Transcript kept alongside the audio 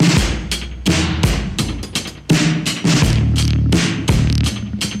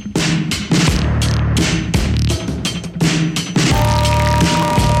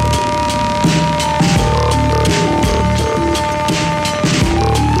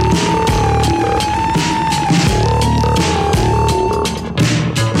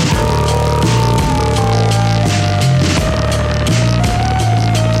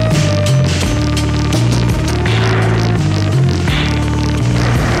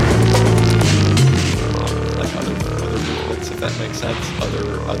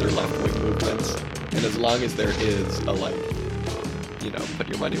other left-wing movements. And as long as there is a, like, you know, put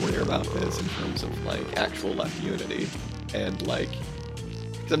your money where your mouth is in terms of, like, actual left unity, and, like,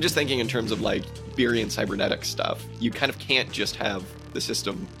 because I'm just thinking in terms of, like, Beery and cybernetic stuff, you kind of can't just have the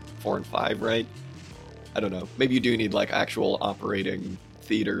system 4 and 5, right? I don't know. Maybe you do need, like, actual operating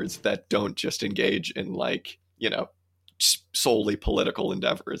theaters that don't just engage in, like, you know, solely political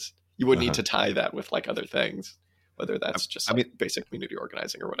endeavors. You would need to tie that with, like, other things, whether that's just basic community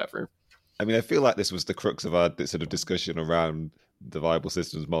organizing or whatever. I mean, I feel like this was the crux of our sort of discussion around the viable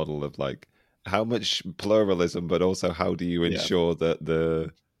systems model of, like, how much pluralism, but also how do you ensure that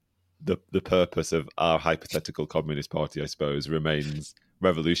the purpose of our hypothetical communist party, I suppose, remains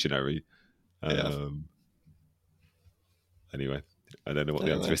revolutionary. Anyway, I don't know what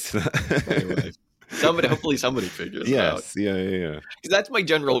the answer is to that. Hopefully somebody figures it out. Yeah. Because that's my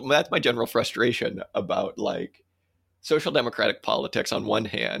general frustration about, like, social democratic politics. On one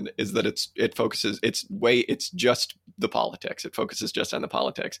hand, is that it's just the politics. It focuses just on the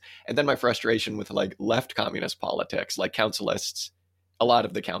politics. And then my frustration with, like, left communist politics, like councilists, a lot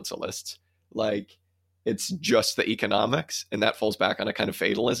of the councilists, like, it's just the economics, and that falls back on a kind of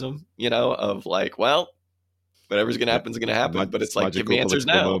fatalism, you know, of, like, well, whatever's going to happen is going to happen, but it's like, give me answers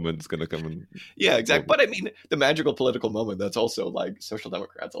now. Moment's going to come and... Yeah, exactly. But I mean, the magical political moment, that's also, like, social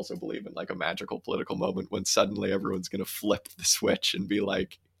democrats also believe in, like, a magical political moment when suddenly everyone's going to flip the switch and be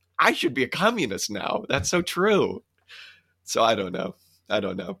like, I should be a communist now. That's so true. So I don't know.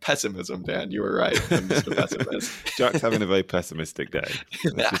 Pessimism, Dan. You were right. I'm just a pessimist. Jack's having a very pessimistic day.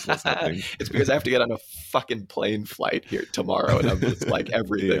 That's just what's happening. It's because I have to get on a fucking plane flight here tomorrow, and I'm just like,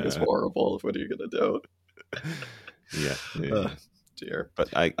 everything is horrible. What are you going to do? Yeah. Dear. But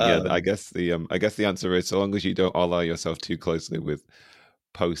I guess the answer is, so long as you don't ally yourself too closely with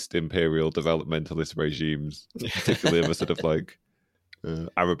post-imperial developmentalist regimes, particularly of a sort of, like,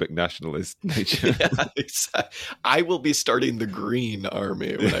 Arabic nationalist nature. Yeah, exactly. I will be starting the Green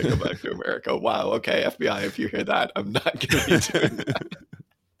Army when I go back to America. Wow. Okay, FBI, if you hear that, I'm not going to be doing that.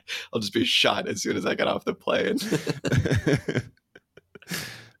 I'll just be shot as soon as I get off the plane.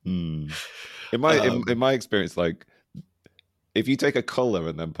 In my experience, like, if you take a color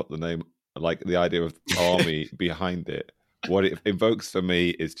and then put the name, like, the idea of army behind it, what it invokes for me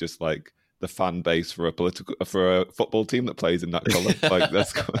is just, like, the fan base for a football team that plays in that color. Like,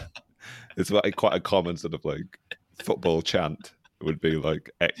 that's it's like quite a common sort of, like, football chant. It would be like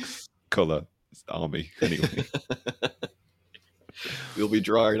X color army. Anyway, we'll be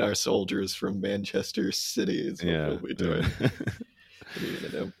drawing our soldiers from Manchester City. Is what we'll be doing. What are you gonna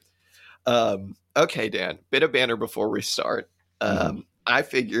do? Okay, Dan. Bit of banner before we start. I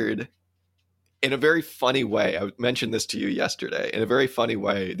figured, in a very funny way, I mentioned this to you yesterday, in a very funny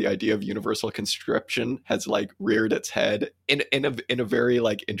way, the idea of universal conscription has, like, reared its head in a very,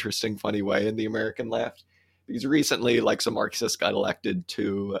 like, interesting, funny way in the American left. Because recently, like, some Marxists got elected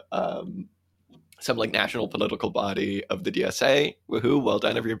to some, like, national political body of the DSA. Woohoo, well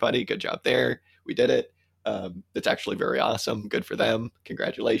done, everybody. Good job there. We did it. It's actually very awesome. Good for them.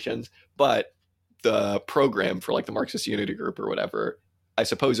 Congratulations. But the program for, like, the Marxist Unity Group or whatever, I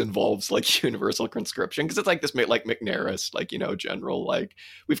suppose, involves, like, universal conscription, because it's like this, like, McNairist, like, you know, general, like,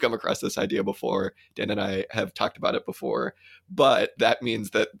 we've come across this idea before. Dan and I have talked about it before, but that means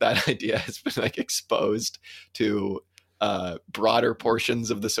that idea has been, like, exposed to broader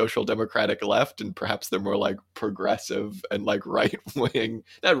portions of the social democratic left, and perhaps they're more, like, progressive and, like,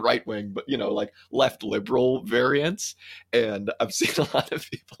 not right wing, but, you know, like, left liberal variants. And I've seen a lot of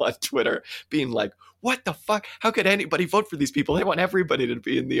people on Twitter being like, what the fuck? How could anybody vote for these people? They want everybody to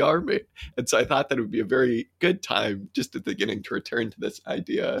be in the army. And so I thought that it would be a very good time just at the beginning to return to this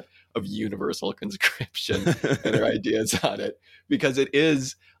idea of universal conscription and our ideas on it, because it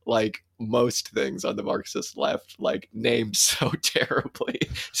is, like most things on the Marxist left, like, named so terribly.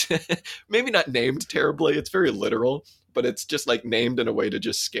 Maybe not named terribly, it's very literal, but it's just, like, named in a way to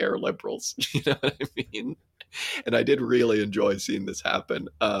just scare liberals. You know what I mean? And I did really enjoy seeing this happen.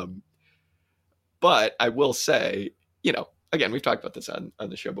 But I will say, you know, again, we've talked about this on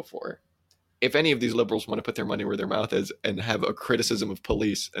the show before. If any of these liberals want to put their money where their mouth is and have a criticism of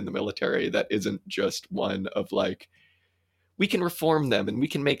police and the military that isn't just one of, like, we can reform them and we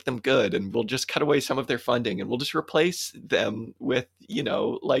can make them good and we'll just cut away some of their funding and we'll just replace them with, you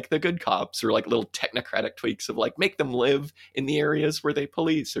know, like, the good cops, or, like, little technocratic tweaks of, like, make them live in the areas where they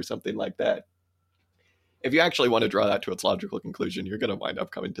police or something like that. If you actually want to draw that to its logical conclusion, you're going to wind up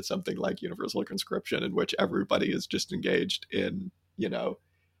coming to something like universal conscription, in which everybody is just engaged in, you know,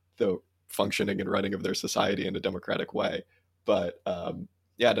 the functioning and running of their society in a democratic way. But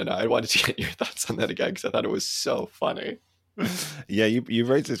yeah, I don't know. I wanted to get your thoughts on that again, because I thought it was so funny. Yeah, you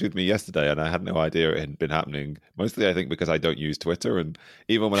raised this with me yesterday, and I had no idea it had been happening. Mostly, I think, because I don't use Twitter, and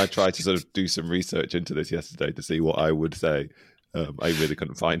even when I tried to sort of do some research into this yesterday to see what I would say, I really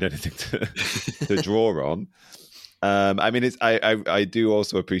couldn't find anything to draw on. I mean, I do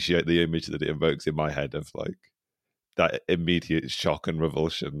also appreciate the image that it evokes in my head of like that immediate shock and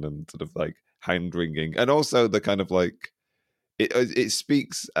revulsion, and sort of like hand wringing, and also the kind of like it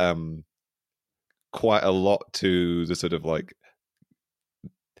speaks quite a lot to the sort of like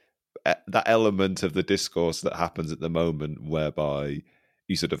that element of the discourse that happens at the moment whereby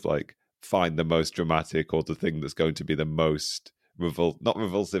you sort of like find the most dramatic or the thing that's going to be the most not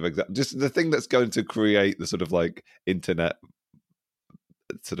revulsive, just the thing that's going to create the sort of like internet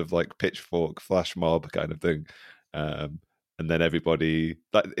sort of like pitchfork flash mob kind of thing. And then everybody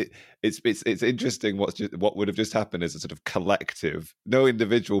like it's interesting what would have just happened is a sort of collective. No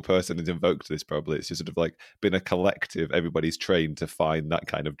individual person has invoked this. Probably it's just sort of like been a collective. Everybody's trained to find that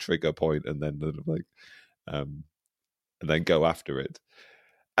kind of trigger point and then sort of like and then go after it.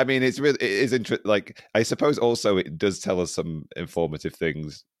 I mean, it is interesting. Like, I suppose also it does tell us some informative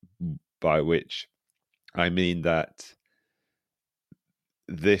things, by which I mean that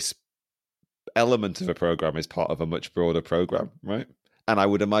this element of a program is part of a much broader program, right? And I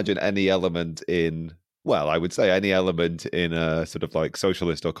would imagine any element in, well, I would say any element in a sort of like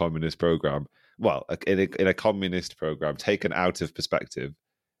socialist or communist program, well, in a communist program taken out of perspective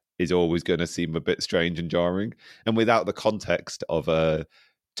is always going to seem a bit strange and jarring. And without the context of a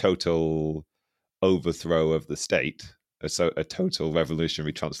total overthrow of the state, a total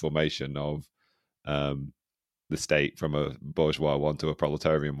revolutionary transformation of the state from a bourgeois one to a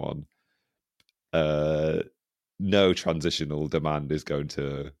proletarian one, no transitional demand is going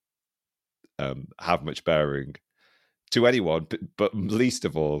to have much bearing to anyone, but least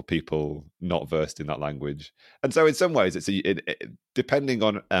of all people not versed in that language. And so in some ways it's depending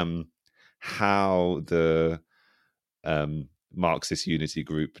on how the Marxist Unity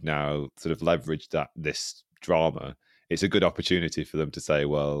group now sort of leverage this drama, it's a good opportunity for them to say,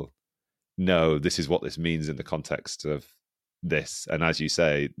 well, no, this is what this means in the context of this. And as you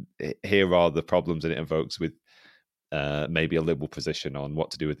say, here are the problems that it invokes with maybe a liberal position on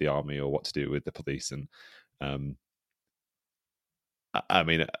what to do with the army or what to do with the police. And I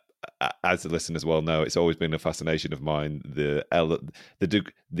mean, as the listeners well know, it's always been a fascination of mine,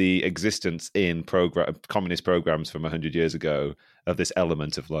 the existence in communist programs from 100 years ago of this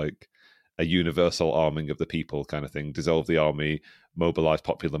element of like a universal arming of the people kind of thing, dissolve the army, mobilize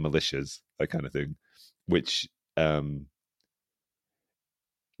popular militias, that kind of thing, which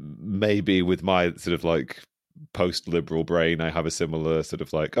maybe with my sort of like post-liberal brain, I have a similar sort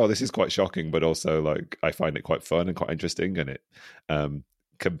of like, oh, this is quite shocking, but also like I find it quite fun and quite interesting, and it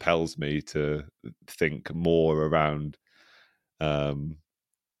compels me to think more around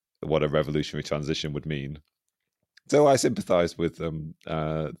what a revolutionary transition would mean. So I sympathise with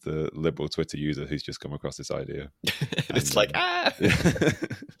the liberal Twitter user who's just come across this idea. It's like,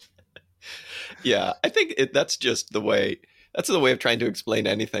 yeah, I think that's just the way. That's the way of trying to explain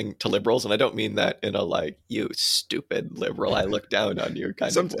anything to liberals, and I don't mean that in a like, you stupid liberal, I look down on you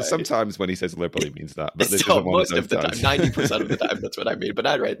kind of way. Sometimes when he says liberal, he means that. But this so most of the time, 90% of the time, that's what I mean. But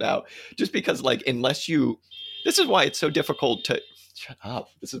not right now. Just because, like, unless you... This is why it's so difficult to... Shut up.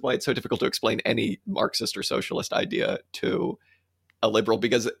 This is why it's so difficult to explain any Marxist or socialist idea to a liberal,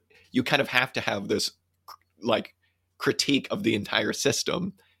 because you kind of have to have this, like, critique of the entire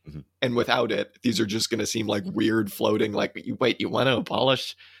system. Mm-hmm. And without it, these are just going to seem like weird floating, like, you want to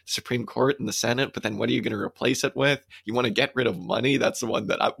abolish the Supreme Court and the Senate, but then what are you going to replace it with? You want to get rid of money? That's the one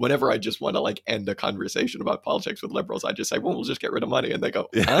that whenever I just want to like end a conversation about politics with liberals, I just say, well, we'll just get rid of money. And they go,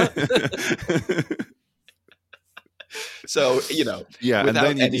 huh? So, yeah, without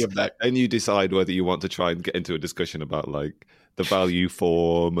and then any of that. And you decide whether you want to try and get into a discussion about like the value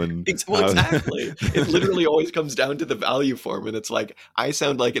form and exactly. It literally always comes down to the value form, and it's like, I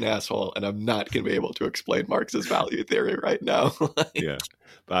sound like an asshole, and I'm not going to be able to explain Marx's value theory right now. Yeah,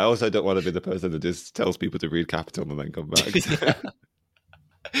 but I also don't want to be the person that just tells people to read Capital and then come back. Yeah.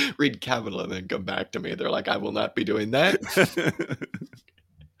 Read Capital and then come back to me. They're like, I will not be doing that.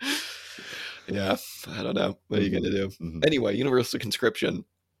 Yeah, I don't know. What are you going to do? Mm-hmm. Anyway, universal conscription.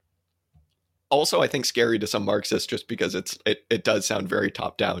 Also, I think scary to some Marxists just because it does sound very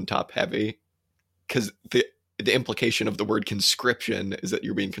top down, top heavy. Because the implication of the word conscription is that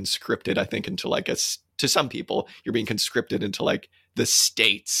you're being conscripted, I think, into like to some people, you're being conscripted into like the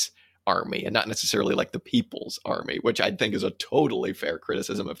state's army and not necessarily like the people's army, which I think is a totally fair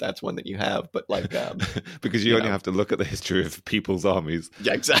criticism if that's one that you have. But like, because you only have to look at the history of people's armies.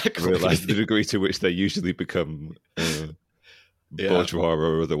 Yeah, exactly. To realize the degree to which they usually become bourgeois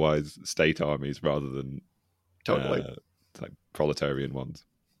or otherwise state armies rather than totally like proletarian ones.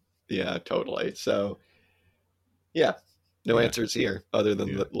 Yeah, totally. So no answers here other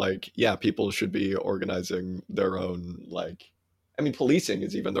than that, like, people should be organizing their own, like, I mean, policing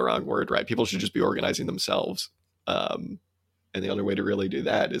is even the wrong word, right? People should just be organizing themselves. And the only way to really do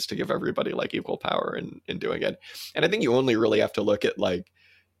that is to give everybody like equal power in doing it. And I think you only really have to look at like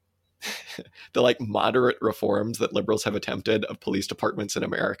the like moderate reforms that liberals have attempted of police departments in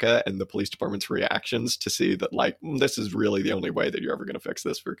America and the police department's reactions to see that like this is really the only way that you're ever going to fix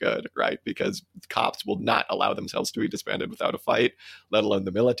this for good, right? Because cops will not allow themselves to be disbanded without a fight, let alone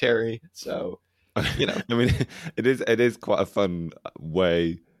the military. So, you know, I mean, it is quite a fun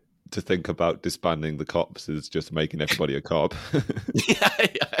way to think about disbanding the cops is just making everybody a cop. yeah.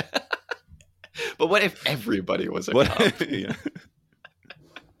 But what if everybody was a cop?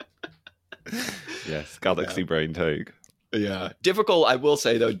 Yes, galaxy brain take. Yeah. Difficult, I will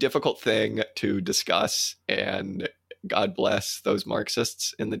say, though, difficult thing to discuss. And God bless those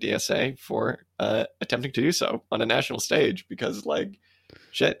Marxists in the DSA for attempting to do so on a national stage. Because, like,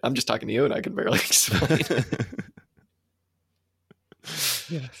 shit, I'm just talking to you and I can barely explain.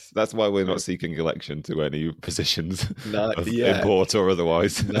 Yes, that's why we're not seeking election to any positions of import or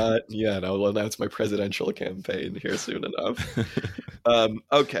otherwise. Not yet. I'll announce my presidential campaign here soon enough.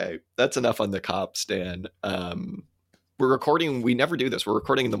 Okay, that's enough on the cops, Dan. We're recording. We never do this. We're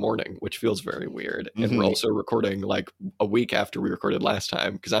recording in the morning, which feels very weird. And we're also recording like a week after we recorded last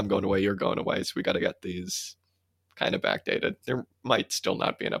time because I'm going away, you're going away. So we got to get these kind of backdated. There might still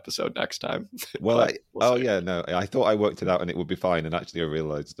not be an episode next time. Well, I thought I worked it out and it would be fine, and actually I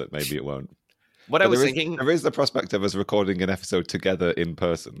realized that maybe it won't. I was thinking, there is the prospect of us recording an episode together in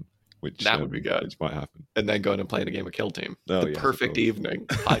person, which that would be good. Which might happen, and then going and playing a game of Kill Team. The perfect evening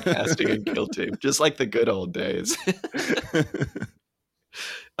podcasting and Kill Team, just like the good old days.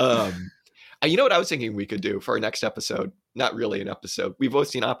 You know what I was thinking we could do for our next episode? Not really an episode. We've both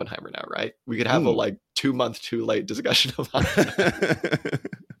seen Oppenheimer now, right? We could have a like 2 month too late discussion of Oppenheimer.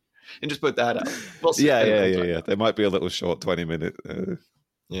 And just put that out. We'll see. Yeah. There might be a little short 20-minute.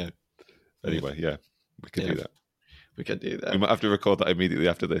 Anyway, we could do that. We could do that. We might have to record that immediately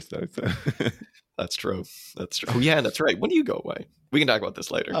after this, though. So. That's true. Oh, yeah, that's right. When do you go away? We can talk about this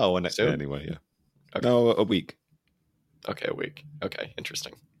later. Oh, next day anyway, yeah. Okay. No, a week. Okay, a week. Okay,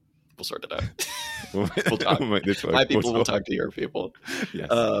 interesting. We'll sort it out. We'll talk. We'll make this work. My people will talk to your people.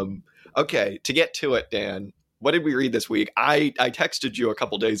 Yes. Okay, to get to it, Dan, what did we read this week? I texted you a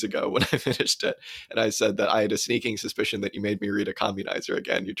couple days ago when I finished it, and I said that I had a sneaking suspicion that you made me read a communizer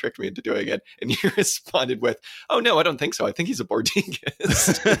again. You tricked me into doing it, and you responded with, "Oh, no, I don't think so. I think he's a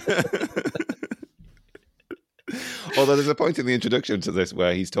Bordigist." Although there's a point in the introduction to this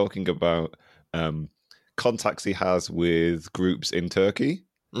where he's talking about contacts he has with groups in Turkey.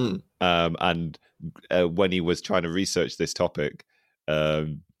 And when he was trying to research this topic,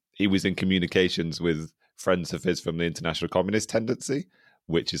 he was in communications with friends of his from the International Communist Tendency,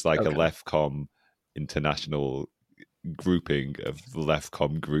 which is like a Lefcom international grouping of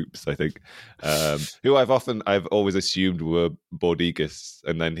Lefcom groups, I think, who I've always assumed were Bordigists,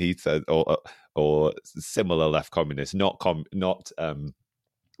 and then he said or similar left communists, not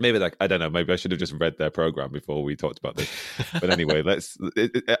maybe like, I don't know, maybe I should have just read their program before we talked about this. But anyway,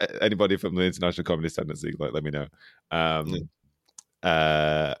 anybody from the International Communist Tendency, like, let me know.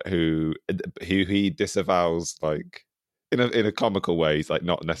 Who he disavows, like in a comical way. He's like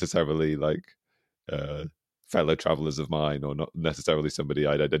not necessarily like fellow travelers of mine, or not necessarily somebody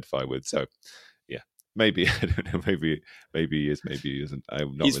I'd identify with. So yeah, maybe I don't know. Maybe he is. Maybe he isn't.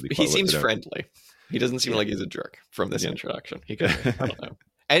 I'm not really. He seems friendly. He doesn't seem like he's a jerk from this introduction. He could. I don't know.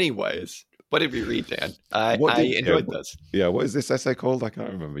 Anyways, what did we read, Dan? I enjoyed this. Yeah, what is this essay called? I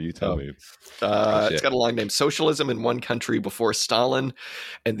can't remember. You tell me. It's got a long name: Socialism in One Country Before Stalin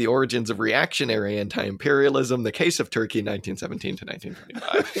and the Origins of Reactionary Anti-Imperialism, the Case of Turkey, 1917 to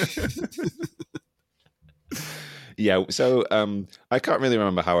 1925. Yeah, so I can't really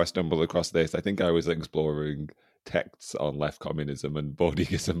remember how I stumbled across this. I think I was exploring texts on left communism and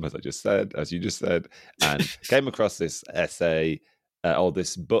Bordigism, as you just said, and came across this essay, or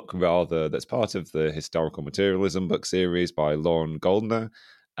this book rather, that's part of the Historical Materialism book series by Loren Goldner,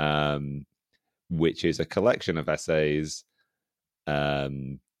 which is a collection of essays,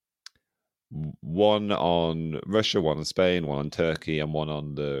 one on Russia, one on Spain, one on Turkey, and one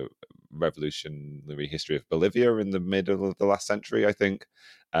on the revolutionary history of Bolivia in the middle of the last century, I think.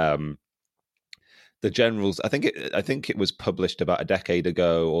 The generals, I think it was published about a decade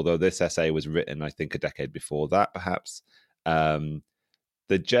ago, although this essay was written, I think, a decade before that, perhaps. I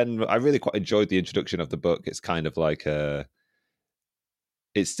really quite enjoyed the introduction of the book. It's kind of like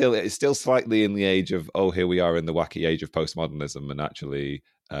it's still slightly in the age of, oh, here we are in the wacky age of postmodernism, and actually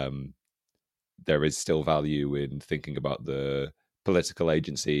there is still value in thinking about the political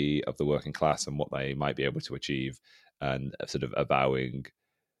agency of the working class and what they might be able to achieve, and sort of avowing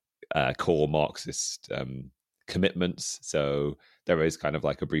core Marxist commitments. So there is kind of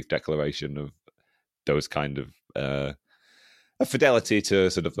like a brief declaration of those kind of a fidelity to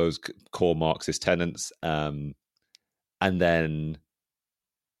sort of those core Marxist tenets. And then,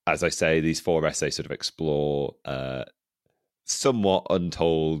 as I say, these 4 essays sort of explore somewhat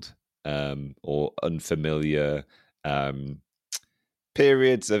untold or unfamiliar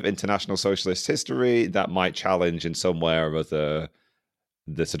periods of international socialist history that might challenge in some way or other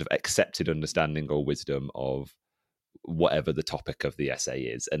the sort of accepted understanding or wisdom of whatever the topic of the essay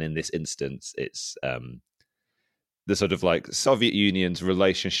is. And in this instance, it's the sort of like Soviet Union's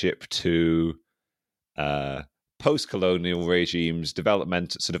relationship to post-colonial regimes,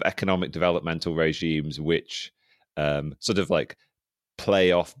 sort of economic developmental regimes, which sort of like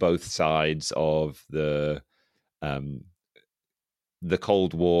play off both sides of the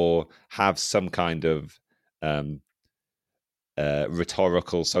Cold War, have some kind of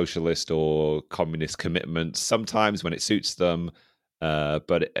rhetorical socialist or communist commitments, sometimes when it suits them,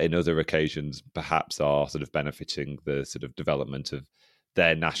 but in other occasions perhaps are sort of benefiting the sort of development of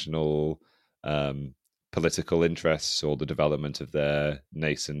their national political interests or the development of their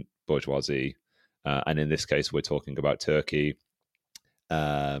nascent bourgeoisie. And in this case, we're talking about Turkey.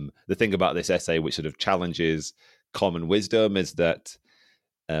 The thing about this essay, which sort of challenges common wisdom, is that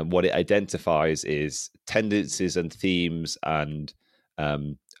what it identifies is tendencies and themes and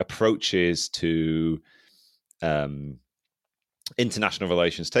approaches to international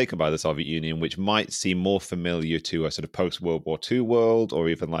relations taken by the Soviet Union, which might seem more familiar to a sort of post-World War II world, or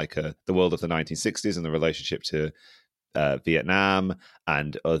even like the world of the 1960s and the relationship to Vietnam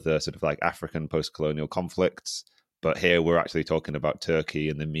and other sort of like African post-colonial conflicts. But here we're actually talking about Turkey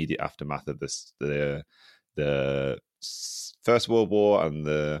in the immediate aftermath of the First World War and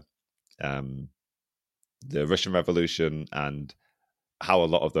the Russian Revolution, and how a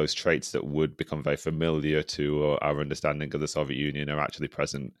lot of those traits that would become very familiar to our understanding of the Soviet Union are actually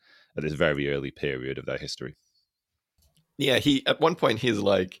present at this very early period of their history. Yeah, at one point he's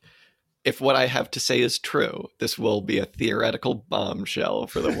like, if what I have to say is true, this will be a theoretical bombshell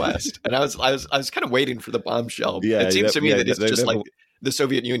for the West. And I was kind of waiting for the bombshell. Yeah, it seems to me that it's just like the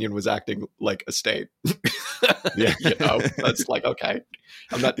Soviet Union was acting like a state. Yeah. It's like, okay,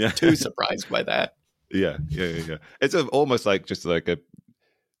 I'm not too surprised by that. Yeah. It's almost like just like a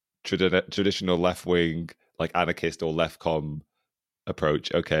traditional left wing, like anarchist or leftcom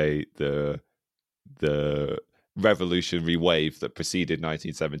approach. Okay, the revolutionary wave that preceded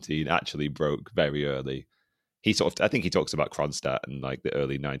 1917 actually broke very early. I think he talks about Kronstadt in like the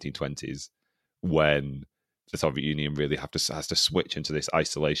early 1920s, when the Soviet Union really has to switch into this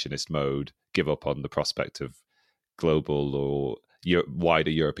isolationist mode, give up on the prospect of global or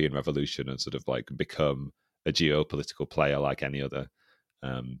wider European revolution, and sort of like become a geopolitical player like any other,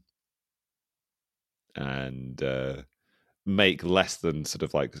 and make less than sort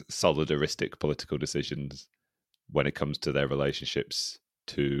of like solidaristic political decisions when it comes to their relationships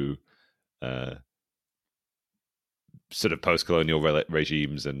to sort of post-colonial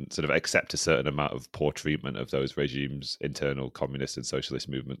regimes, and sort of accept a certain amount of poor treatment of those regimes' internal communist and socialist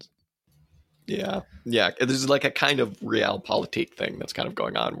movements. Yeah. There's like a kind of realpolitik thing that's kind of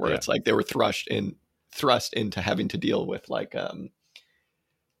going on, where it's like they were thrust into having to deal with like,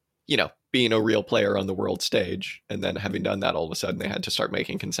 being a real player on the world stage, and then having done that, all of a sudden they had to start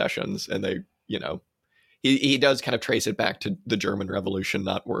making concessions, and they, he does kind of trace it back to the German Revolution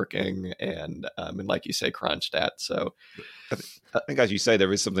not working, and like you say, Kronstadt. So I think, as you say,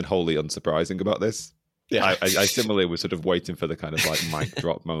 there is something wholly unsurprising about this. Yeah, I similarly was sort of waiting for the kind of like mic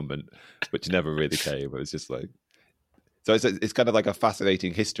drop moment, which never really came. It was just like, so it's kind of like a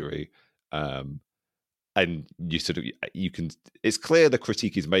fascinating history, and it's clear the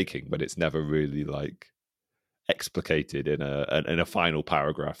critique he's making, but it's never really like explicated in a final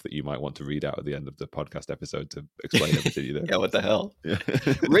paragraph that you might want to read out at the end of the podcast episode to explain everything. Yeah, what the hell? Yeah.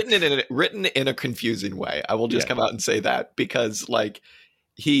 written in a confusing way. I will just come out and say that, because like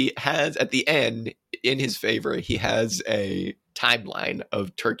he has at the end, in his favor, he has a timeline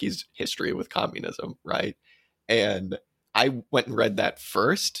of Turkey's history with communism, right? And I went and read that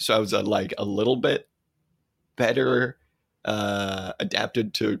first, so I was like a little bit better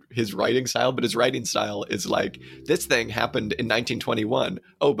adapted to his writing style, but his writing style is like, this thing happened in 1921.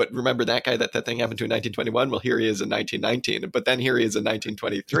 Oh, but remember that guy that thing happened to in 1921? Well, here he is in 1919, but then here he is in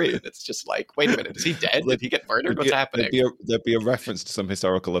 1923. And it's just like, wait a minute, is he dead? Did he get murdered? What's happening? There'd be a reference to some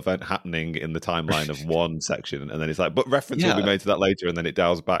historical event happening in the timeline of one section, and then it's like, but reference will be made to that later, and then it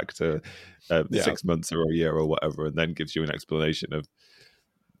dials back to 6 months or a year or whatever, and then gives you an explanation of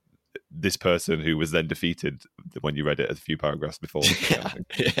this person who was then defeated when you read it a few paragraphs before.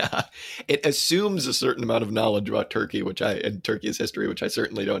 Yeah. It assumes a certain amount of knowledge about Turkey, and Turkey's history, which I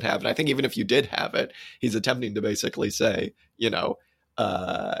certainly don't have. And I think even if you did have it, he's attempting to basically say,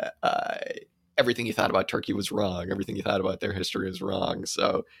 everything you thought about Turkey was wrong. Everything you thought about their history is wrong.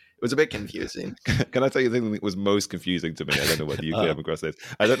 So it was a bit confusing. Can I tell you the thing that was most confusing to me? I don't know whether you came across this.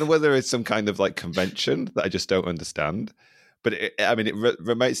 I don't know whether it's some kind of like convention that I just don't understand. But it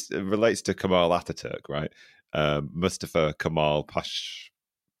relates to Kemal Ataturk, right? Mustafa Kemal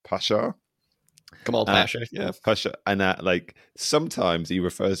Pasha. Kemal Pasha, yeah. Pasha, and sometimes he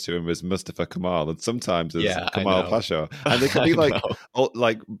refers to him as Mustafa Kemal, and sometimes as Kemal Pasha, and they can be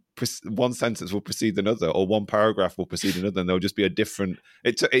one sentence will precede another, or one paragraph will precede another, and there'll just be a different.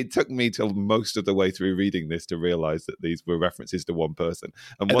 It took me till most of the way through reading this to realize that these were references to one person,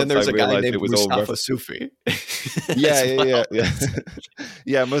 and once then there's I a guy realized named it was Mustafa all Sufi.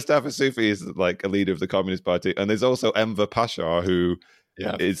 Yeah. Mustafa Sufi is like a leader of the Communist Party, and there's also Enver Pasha, who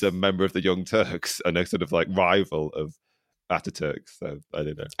is a member of the Young Turks and a sort of like rival of Ataturk. So I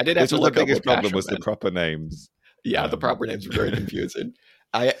don't know. I did have to look the biggest up what problem Pasha was meant. the proper names. Yeah, the proper names were very confusing.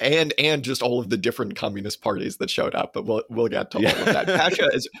 And just all of the different communist parties that showed up, but we'll get to all of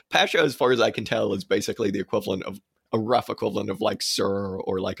that. Pasha, as far as I can tell, is basically the equivalent of a rough equivalent of like sir,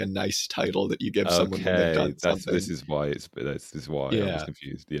 or like a nice title that you give someone when they've done something. This is why I was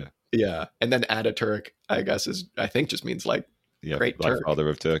confused. Yeah, and then Ataturk, I guess, just means like great like Turk. Father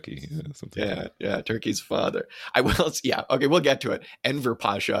of Turkey. Turkey's father. We'll get to it. Enver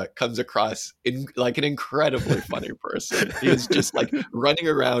Pasha comes across like an incredibly funny person. He is just like running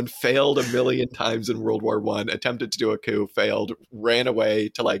around, failed a million times in World War I, attempted to do a coup, failed, ran away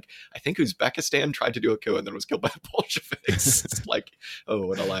to I think Uzbekistan, tried to do a coup, and then was killed by the Bolsheviks. It's like, oh,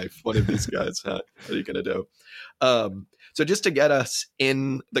 what a life. One of these guys, huh? What are you going to do? So just to get us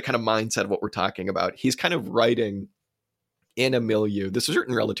in the kind of mindset of what we're talking about, he's kind of writing in a milieu. This was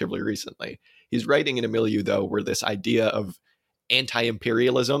written relatively recently. He's writing in a milieu, though, where this idea of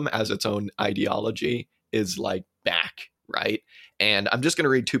anti-imperialism as its own ideology is like back, right? And I'm just going to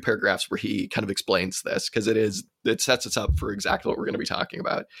read 2 paragraphs where he kind of explains this, because it sets us up for exactly what we're going to be talking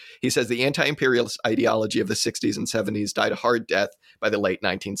about. He says the anti-imperialist ideology of the 60s and 70s died a hard death by the late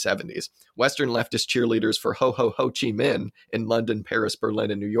 1970s. Western leftist cheerleaders for Ho Chi Minh in London, Paris,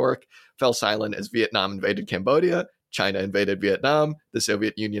 Berlin, and New York fell silent as Vietnam invaded Cambodia, China invaded Vietnam, the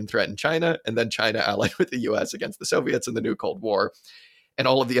Soviet Union threatened China, and then China allied with the US against the Soviets in the new Cold War. And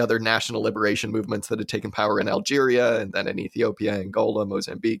all of the other national liberation movements that had taken power in Algeria, and then in Ethiopia, Angola,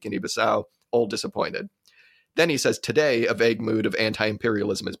 Mozambique, and Guinea-Bissau, all disappointed. Then he says, today, a vague mood of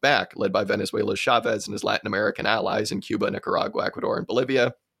anti-imperialism is back, led by Venezuela's Chavez and his Latin American allies in Cuba, Nicaragua, Ecuador, and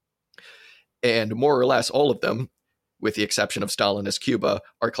Bolivia. And more or less all of them, with the exception of Stalinist Cuba,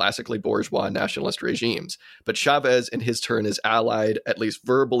 are classically bourgeois nationalist regimes. But Chavez, in his turn, is allied, at least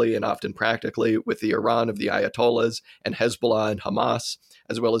verbally and often practically, with the Iran of the Ayatollahs and Hezbollah and Hamas,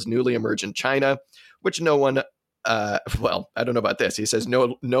 as well as newly emergent China, which no one, I don't know about this. He says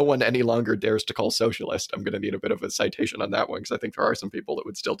no one any longer dares to call socialist. I'm going to need a bit of a citation on that one, because I think there are some people that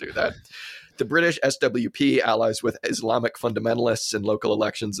would still do that. The British SWP allies with Islamic fundamentalists in local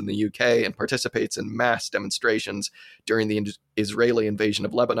elections in the UK and participates in mass demonstrations during the Israeli invasion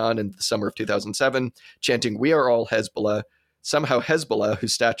of Lebanon in the summer of 2007, chanting, "We are all Hezbollah." Somehow Hezbollah,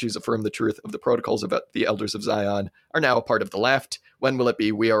 whose statues affirm the truth of the protocols of the Elders of Zion, are now a part of the left. When will it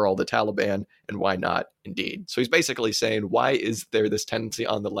be we are all the Taliban, and why not? Indeed. So he's basically saying, why is there this tendency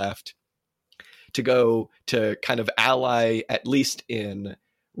on the left to go to kind of ally, at least in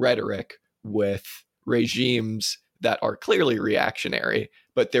rhetoric, with regimes that are clearly reactionary,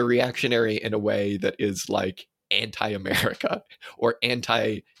 but they're reactionary in a way that is like anti-America or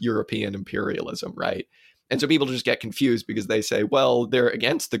anti-European imperialism, right? And so people just get confused because they say, well, they're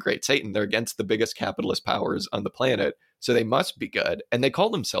against the great Satan. They're against the biggest capitalist powers on the planet. So they must be good. And they call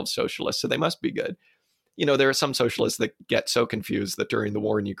themselves socialists, so they must be good. You know, there are some socialists that get so confused that during the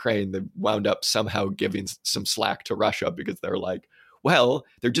war in Ukraine, they wound up somehow giving some slack to Russia because they're like, well,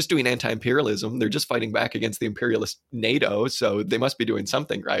 they're just doing anti-imperialism. They're just fighting back against the imperialist NATO. So they must be doing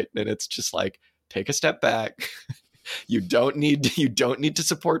something right. And it's just like, take a step back. You don't need to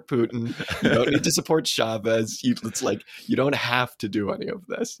support Putin. You don't need to support Chavez. It's like you don't have to do any of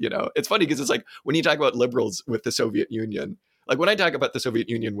this. It's funny because it's like when you talk about liberals with the Soviet Union. Like when I talk about the Soviet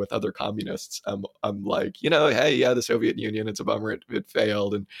Union with other communists, I'm like, hey, yeah, the Soviet Union, it's a bummer it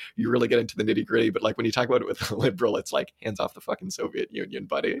failed, and you really get into the nitty gritty. But like when you talk about it with a liberal, it's like hands off the fucking Soviet Union,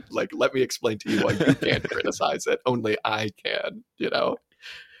 buddy. Like let me explain to you why you can't criticize it. Only I can.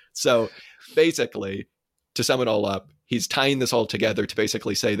 So basically, to sum it all up, he's tying this all together to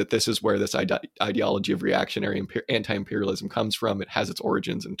basically say that this is where this ideology of reactionary anti-imperialism comes from. It has its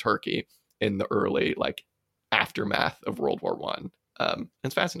origins in Turkey in the early aftermath of World War One.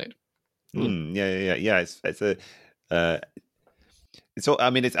 It's fascinating. Yeah. It's all. I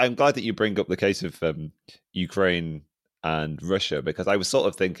mean, I'm glad that you bring up the case of Ukraine and Russia, because I was sort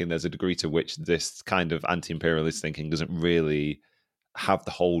of thinking there's a degree to which this kind of anti-imperialist thinking doesn't really have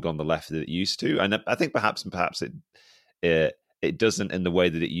the hold on the left that it used to, and I think perhaps it doesn't in the way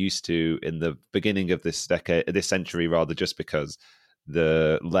that it used to in the beginning of this century, rather, just because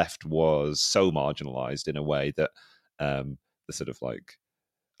the left was so marginalized in a way that the sort of like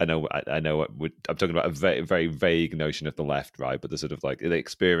I know I'm talking about a very, very vague notion of the left, right? But the sort of like the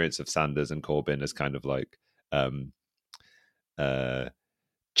experience of Sanders and Corbyn has kind of like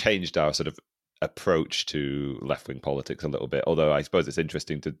changed our sort of approach to left-wing politics a little bit. Although I suppose it's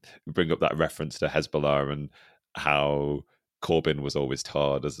interesting to bring up that reference to Hezbollah and how Corbyn was always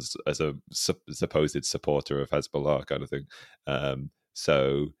tarred as a supposed supporter of Hezbollah kind of thing.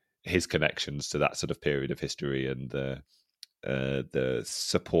 So his connections to that sort of period of history and the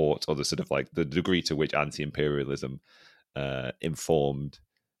support, or the sort of like the degree to which anti-imperialism informed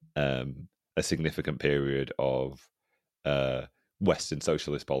a significant period of Western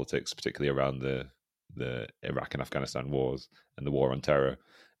socialist politics, particularly around the Iraq and Afghanistan wars and the war on terror.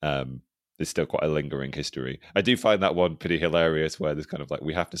 There's still quite a lingering history. I do find that one pretty hilarious, where there's kind of like,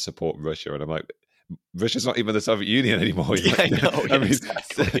 we have to support Russia, and I'm like, Russia's not even the Soviet Union anymore. Yeah, I know. I mean,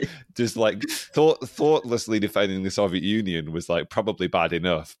 exactly. Just like thoughtlessly defending the Soviet Union was like probably bad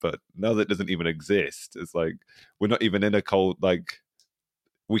enough, but now that doesn't even exist. It's like we're not even in a cold, like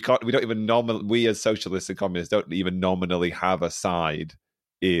we don't even we as socialists and communists don't even nominally have a side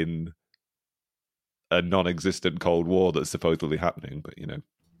in a non-existent Cold War that's supposedly happening, but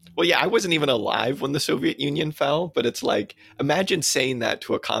Well, yeah, I wasn't even alive when the Soviet Union fell, but it's like, imagine saying that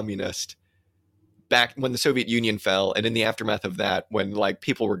to a communist back when the Soviet Union fell, and in the aftermath of that, when like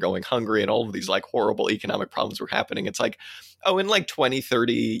people were going hungry and all of these like horrible economic problems were happening. It's like, oh, in like 20,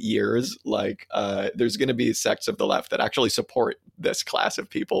 30 years, like there's going to be sects of the left that actually support this class of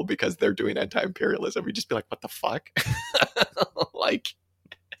people because they're doing anti-imperialism. We'd just be like, what the fuck? Like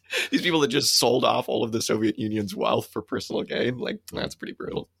these people that just sold off all of the Soviet Union's wealth for personal gain. Like, that's pretty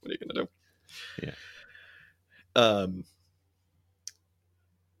brutal. What are you going to do? Yeah.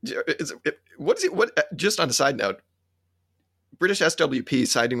 Just on a side note, British SWP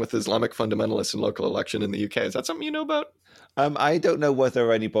siding with Islamic fundamentalists in local election in the UK. Is that something you know about? I don't know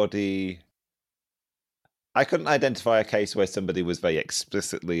whether anybody... I couldn't identify a case where somebody was very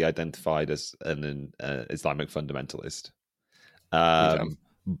explicitly identified as an Islamic fundamentalist.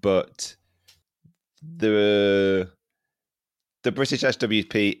 But the British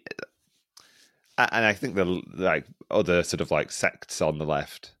SWP... And I think the like other sort of like sects on the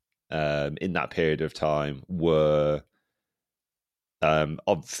left in that period of time were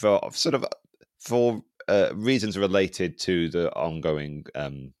for reasons related to the ongoing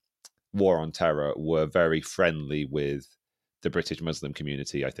war on terror, were very friendly with the British Muslim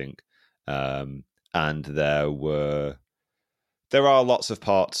community, I think, and there are lots of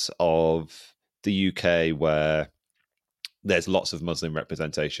parts of the UK where there's lots of Muslim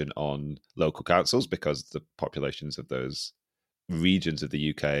representation on local councils, because the populations of those regions of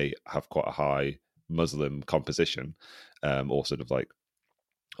the UK have quite a high Muslim composition, or sort of like,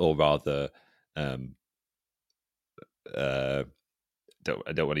 or rather, I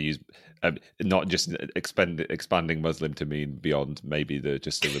don't want to use not just expanding Muslim to mean beyond maybe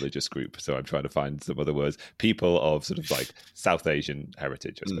just a religious group. So I'm trying to find some other words. People of sort of like South Asian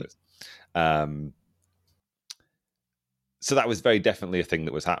heritage, I suppose. So that was very definitely a thing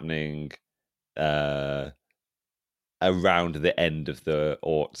that was happening around the end of the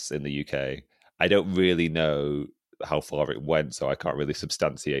aughts in the UK. I don't really know how far it went, so I can't really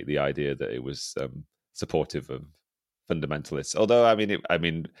substantiate the idea that it was supportive of fundamentalists. Although,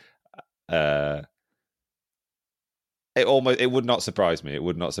 it would not surprise me. It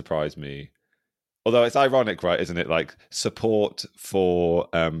would not surprise me. Although it's ironic, right? Isn't it? Like support for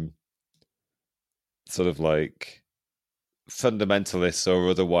sort of like fundamentalists or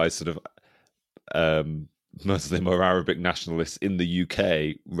otherwise sort of Muslim or Arabic nationalists in the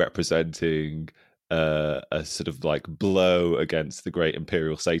UK representing a sort of like blow against the great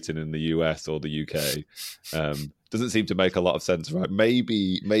imperial Satan in the US or the UK. Doesn't seem to make a lot of sense, right?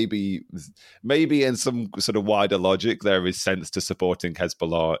 Maybe in some sort of wider logic, there is sense to supporting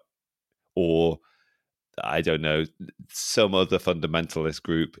Hezbollah or, I don't know, some other fundamentalist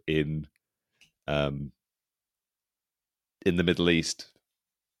group in the Middle East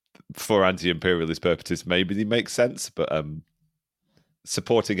for anti-imperialist purposes. Maybe they make sense, but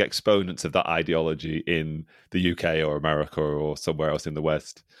supporting exponents of that ideology in the UK or America or somewhere else in the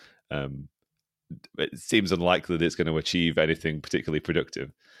West, it seems unlikely that it's going to achieve anything particularly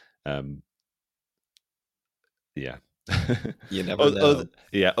productive. Yeah. You never know.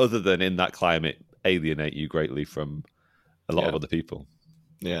 Other than in that climate, alienate you greatly from a lot of other people.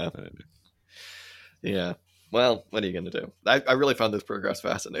 Yeah. Yeah. Well, what are you going to do? I really found this progress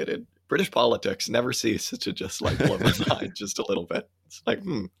fascinating. British politics never cease to just like blow my mind just a little bit. It's like,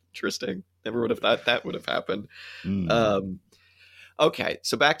 interesting. Never would have thought that would have happened. Okay,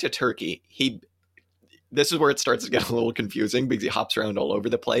 so back to Turkey. This is where it starts to get a little confusing because he hops around all over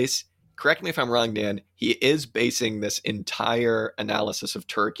the place. Correct me if I'm wrong, Dan. He is basing this entire analysis of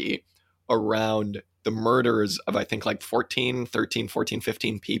Turkey around the murders of, I think, like 14,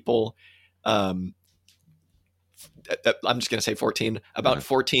 15 people. I'm just going to say 14, about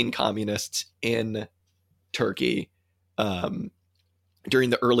 14 communists in Turkey during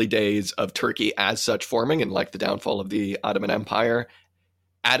the early days of Turkey as such forming and like the downfall of the Ottoman Empire,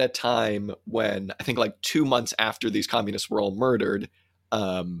 at a time when I think like 2 months after these communists were all murdered,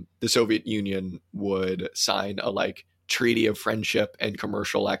 the Soviet Union would sign a like treaty of friendship and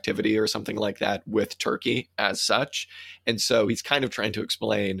commercial activity or something like that with Turkey as such. And so he's kind of trying to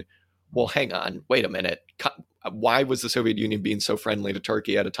explain, well, hang on, wait a minute. Why was the Soviet Union being so friendly to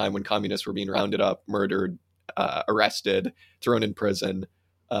Turkey at a time when communists were being rounded up, murdered, arrested, thrown in prison,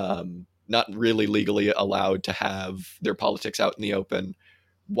 not really legally allowed to have their politics out in the open?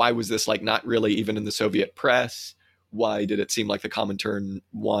 Why was this like not really even in the Soviet press? Why did it seem like the Comintern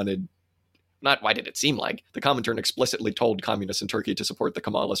why did it seem like the Comintern explicitly told communists in Turkey to support the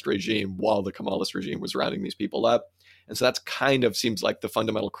Kemalist regime while the Kemalist regime was rounding these people up? And so that's kind of seems like the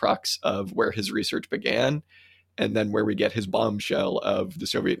fundamental crux of where his research began, and then where we get his bombshell of the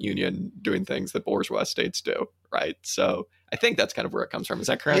Soviet Union doing things that bourgeois states do, right? So I think that's kind of where it comes from. Is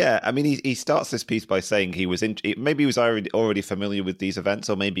that correct? Yeah, I mean, he starts this piece by saying maybe he was already familiar with these events,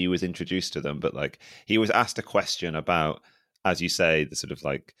 or maybe he was introduced to them, but like he was asked a question about, as you say, the sort of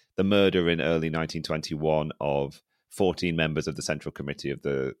like the murder in early 1921 of 14 members of the Central Committee of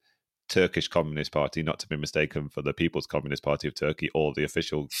the Turkish Communist Party, not to be mistaken for the People's Communist Party of Turkey or the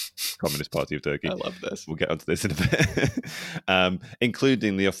official Communist Party of Turkey. I love this. We'll get onto this in a bit.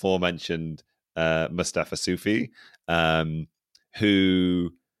 Including the aforementioned Mustafa Sufi,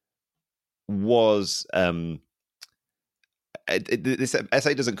 who was... this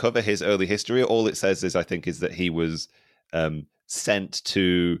essay doesn't cover his early history. All it says is, I think, is that he was sent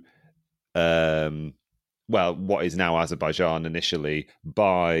to... what is now Azerbaijan initially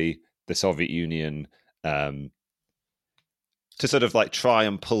by the Soviet Union to sort of like try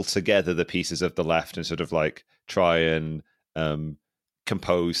and pull together the pieces of the left and sort of like try and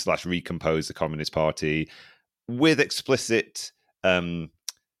compose/recompose the Communist Party with explicit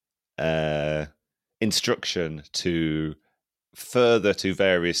instruction to further to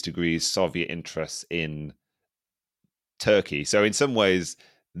various degrees Soviet interests in Turkey. So in some ways,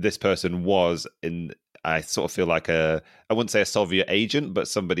 this person was I sort of feel like I wouldn't say a Soviet agent, but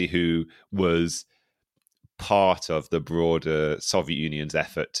somebody who was part of the broader Soviet Union's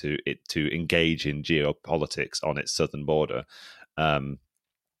effort to engage in geopolitics on its southern border. And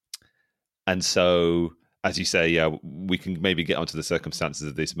so, as you say, yeah, we can maybe get onto the circumstances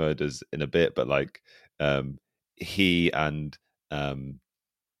of these murders in a bit, but like he and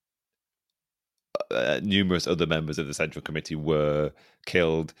numerous other members of the Central Committee were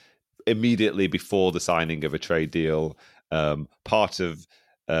killed immediately before the signing of a trade deal. Part of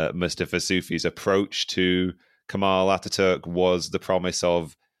Mustafa Sufi's approach to Kemal Ataturk was the promise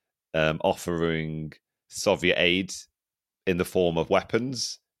of offering Soviet aid in the form of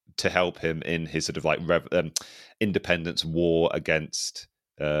weapons to help him in his sort of like independence war against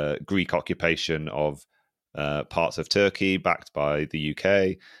Greek occupation of parts of Turkey, backed by the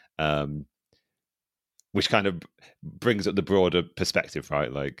UK. Which kind of brings up the broader perspective,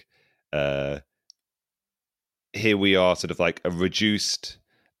 right? Like, here we are, sort of like a reduced.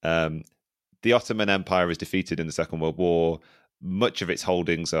 The Ottoman Empire is defeated in the Second World War. much of its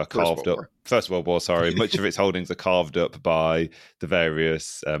holdings are carved up. War. First World War, sorry. Much of its holdings are carved up by the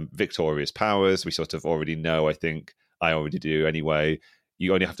various victorious powers. We sort of already know, I think, I already do anyway.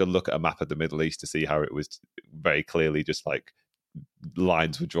 You only have to look at a map of the Middle East to see how it was very clearly just like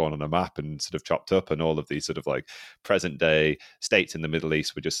lines were drawn on a map and sort of chopped up, and all of these sort of like present day states in the Middle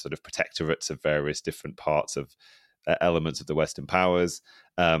East were just sort of protectorates of various different parts of elements of the Western powers.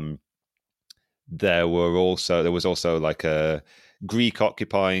 There was also like a Greek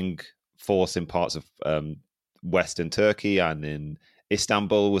occupying force in parts of Western Turkey, and in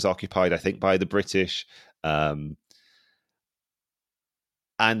Istanbul was occupied, I think, by the British.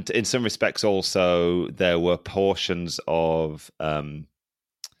 And in some respects, also there were portions of the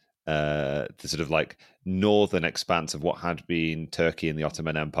sort of like northern expanse of what had been Turkey and the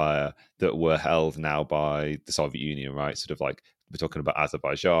Ottoman Empire that were held now by the Soviet Union, right? Sort of like we're talking about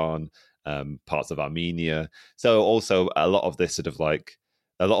Azerbaijan, parts of Armenia. So also a lot of this sort of like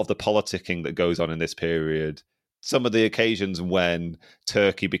a lot of the politicking that goes on in this period, some of the occasions when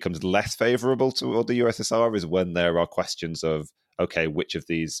Turkey becomes less favorable to the USSR is when there are questions of, okay, which of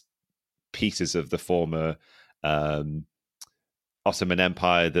these pieces of the former Ottoman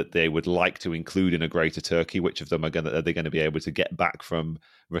Empire that they would like to include in a greater Turkey, which of them are they going to be able to get back from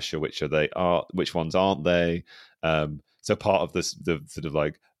Russia? Which ones aren't they? So part of this, the sort of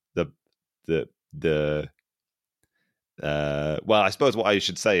like well, I suppose what I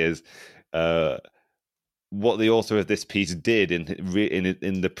should say is what the author of this piece did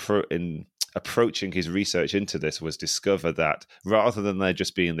in approaching his research into this was discover that rather than there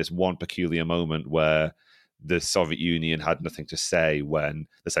just being this one peculiar moment where the Soviet Union had nothing to say when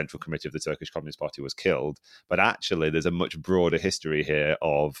the Central Committee of the Turkish Communist Party was killed, but actually there's a much broader history here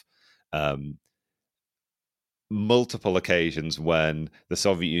of multiple occasions when the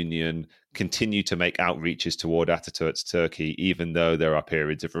Soviet Union continued to make outreaches toward Ataturk's Turkey, even though there are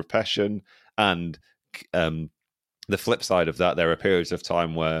periods of repression. And the flip side of that, there are periods of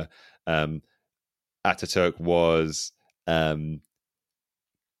time where Ataturk was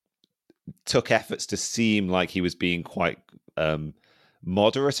took efforts to seem like he was being quite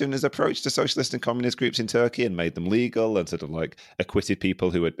moderate in his approach to socialist and communist groups in Turkey and made them legal and sort of like acquitted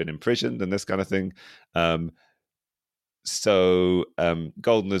people who had been imprisoned and this kind of thing. So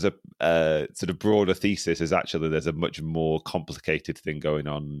Goldner's sort of broader thesis is actually there's a much more complicated thing going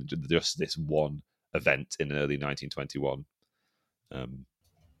on than just this one event in early 1921.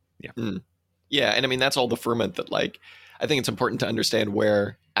 Yeah, and I mean that's all the ferment that like I think it's important to understand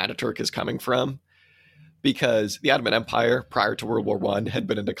where Ataturk is coming from, because the Ottoman Empire prior to World War I had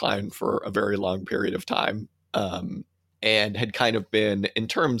been in decline for a very long period of time, and had kind of been, in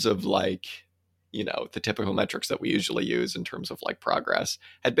terms of like, you know, the typical metrics that we usually use in terms of like progress,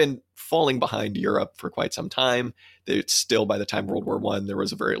 had been falling behind Europe for quite some time. It's still, by the time World War I, there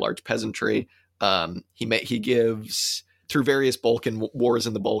was a very large peasantry. He gives, through various Balkan wars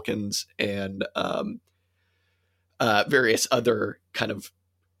in the Balkans and various other kind of,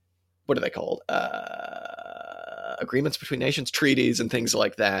 what are they called? Agreements between nations, treaties and things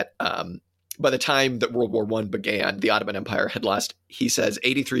like that. By the time that World War I began, the Ottoman Empire had lost, he says,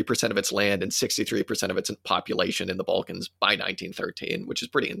 83% of its land and 63% of its population in the Balkans by 1913, which is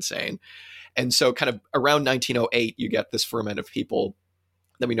pretty insane. And so kind of around 1908, you get this ferment of people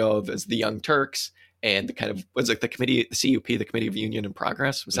that we know of as the Young Turks, and the kind of, was it the committee, the CUP, the Committee of Union and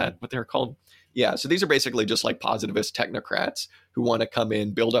Progress? Was that what they were called? Yeah. So these are basically just like positivist technocrats who want to come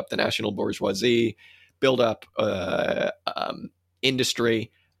in, build up the national bourgeoisie, build up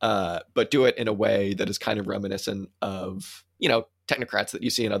industry, but do it in a way that is kind of reminiscent of, you know, technocrats that you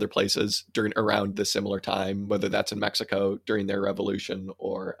see in other places around the similar time, whether that's in Mexico during their revolution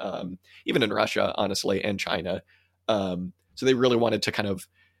or even in Russia, honestly, and China. So they really wanted to kind of,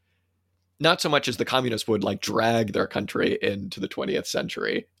 not so much as the communists would like drag their country into the 20th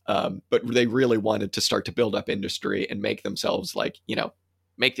century, but they really wanted to start to build up industry and make themselves like, you know,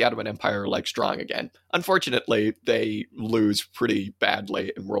 make the Ottoman Empire like strong again. Unfortunately, they lose pretty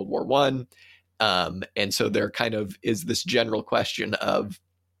badly in World War I. And so there kind of is this general question of,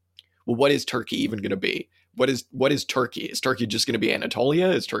 well, what is Turkey even going to be? What is Turkey? Is Turkey just going to be Anatolia?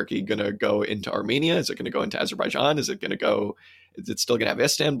 Is Turkey going to go into Armenia? Is it going to go into Azerbaijan? Is it still going to have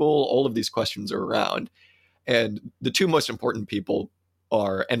Istanbul? All of these questions are around. And the two most important people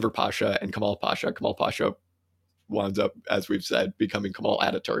are Enver Pasha and Kemal Pasha. Kemal Pasha winds up, as we've said, becoming Kemal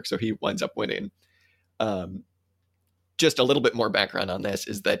Ataturk. So he winds up winning. Just a little bit more background on this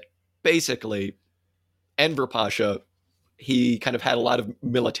is that basically Enver Pasha, he kind of had a lot of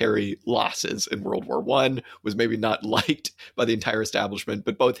military losses in World War I, was maybe not liked by the entire establishment,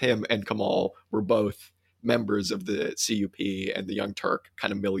 but both him and Kemal were both members of the CUP and the Young Turk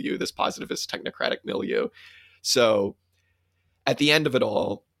kind of milieu, this positivist technocratic milieu. So at the end of it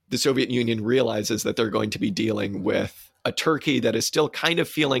all, the Soviet Union realizes that they're going to be dealing with a Turkey that is still kind of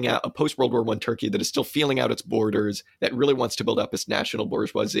feeling out, a post-World War I Turkey that is still feeling out its borders, that really wants to build up its national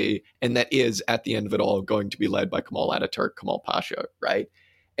bourgeoisie, and that is, at the end of it all, going to be led by Kemal Ataturk, Kemal Pasha, right?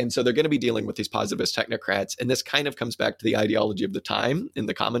 And so they're going to be dealing with these positivist technocrats. And this kind of comes back to the ideology of the time in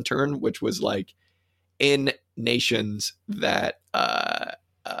the Comintern, which was like, in nations that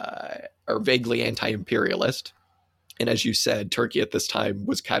are vaguely anti-imperialist, and as you said, Turkey at this time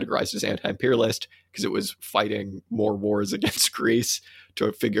was categorized as anti-imperialist because it was fighting more wars against Greece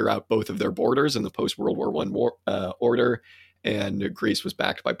to figure out both of their borders in the post-World War I order. And Greece was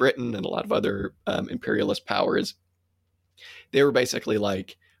backed by Britain and a lot of other imperialist powers. They were basically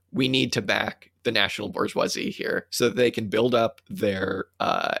like, we need to back the national bourgeoisie here so that they can build up their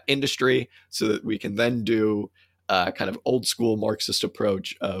industry so that we can then do kind of old school Marxist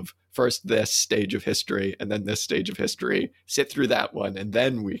approach of first this stage of history and then this stage of history, sit through that one, and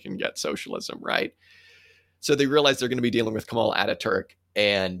then we can get socialism, right? So they realize they're going to be dealing with Kemal Ataturk.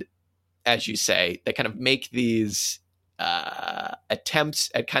 And as you say, they kind of make these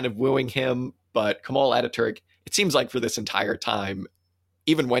attempts at kind of wooing him. But Kemal Ataturk, it seems like for this entire time,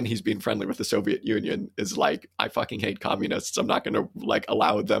 even when he's being friendly with the Soviet Union, is like, I fucking hate communists. I'm not going to like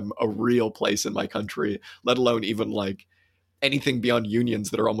allow them a real place in my country, let alone even like anything beyond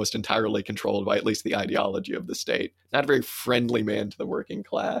unions that are almost entirely controlled by at least the ideology of the state. Not a very friendly man to the working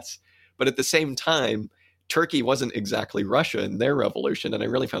class. But at the same time, Turkey wasn't exactly Russia in their revolution. And I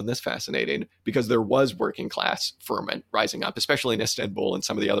really found this fascinating because there was working class ferment rising up, especially in Istanbul and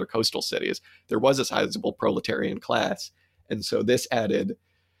some of the other coastal cities. There was a sizable proletarian class. And so this added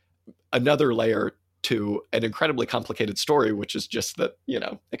another layer to an incredibly complicated story, which is just that, you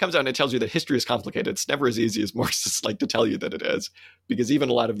know, it comes out and it tells you that history is complicated. It's never as easy as Marxists like to tell you that it is, because even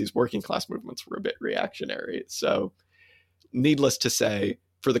a lot of these working class movements were a bit reactionary. So needless to say,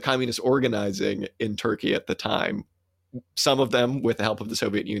 for the communist organizing in Turkey at the time, some of them with the help of the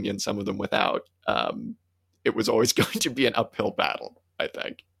Soviet Union, some of them without, it was always going to be an uphill battle, I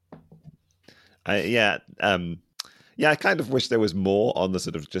think. I kind of wish there was more on the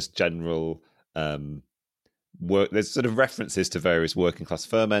sort of just general work. There's sort of references to various working class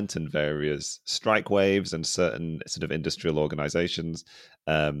ferment and various strike waves and certain sort of industrial organizations.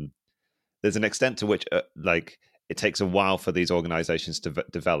 There's an extent to which like it takes a while for these organizations to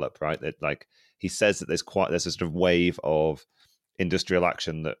develop, right? That, like, he says that there's a sort of wave of industrial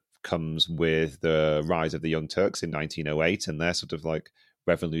action that comes with the rise of the Young Turks in 1908 and their sort of like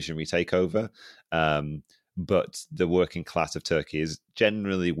revolutionary takeover. But the working class of Turkey is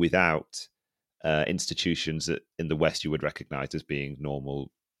generally without institutions that in the West you would recognize as being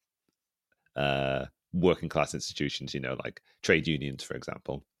normal working class institutions, you know, like trade unions, for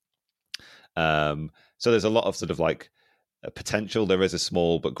example. So there's a lot of sort of like potential. There is a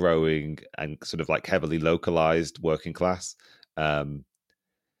small but growing and sort of like heavily localized working class. And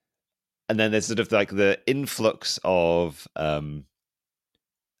then there's sort of like the influx of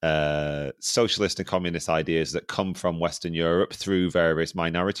socialist and communist ideas that come from Western Europe through various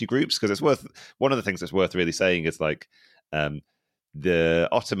minority groups. Because it's one of the things that's worth really saying is like the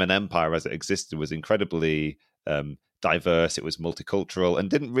Ottoman Empire as it existed was incredibly diverse. It was multicultural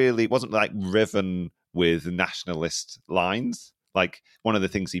and wasn't like riven with nationalist lines. Like, one of the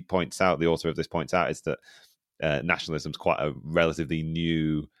things he points out, the author of this points out, is that nationalism is quite a relatively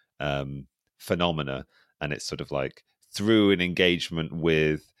new phenomena, and it's sort of like through an engagement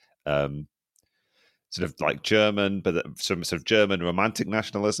with sort of like German, but some sort of German romantic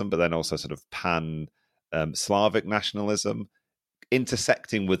nationalism, but then also sort of pan Slavic nationalism,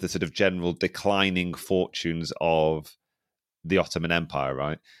 intersecting with the sort of general declining fortunes of the Ottoman Empire,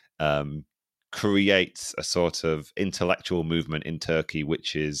 right? Creates a sort of intellectual movement in Turkey,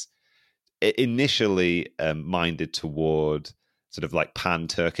 which is initially minded toward sort of like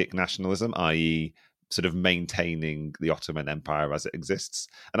pan-Turkic nationalism, i.e., sort of maintaining the Ottoman Empire as it exists.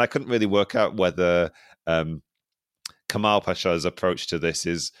 And I couldn't really work out whether Kemal Pasha's approach to this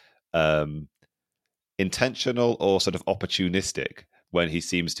is intentional or sort of opportunistic, when he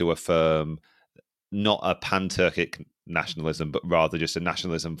seems to affirm not a pan-Turkic nationalism, but rather just a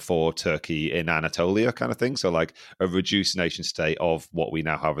nationalism for Turkey in Anatolia kind of thing. So like a reduced nation state of what we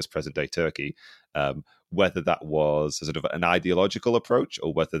now have as present-day Turkey. Whether that was a sort of an ideological approach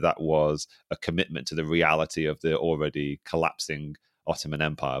or whether that was a commitment to the reality of the already collapsing Ottoman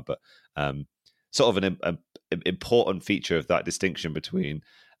Empire. But sort of an important feature of that distinction between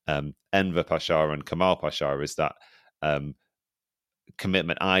Enver Pasha and Kemal Pasha is that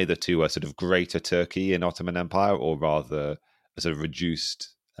commitment either to a sort of greater Turkey in Ottoman Empire, or rather a sort of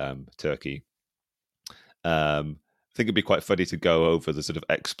reduced Turkey. I think it'd be quite funny to go over the sort of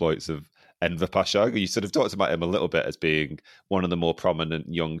exploits of Enver Pasha. You sort of talked about him a little bit as being one of the more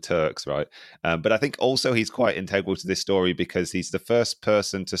prominent young Turks, right? But I think also he's quite integral to this story because he's the first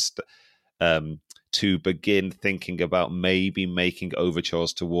person to begin thinking about maybe making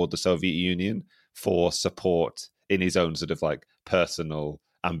overtures toward the Soviet Union for support in his own sort of like personal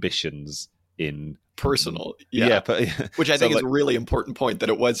ambitions in personal, which I think is a really important point, that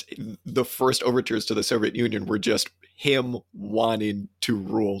it was the first overtures to the Soviet Union were just him wanting to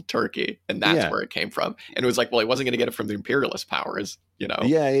rule Turkey, and that's where it came from. And it was like, well, he wasn't going to get it from the imperialist powers, you know.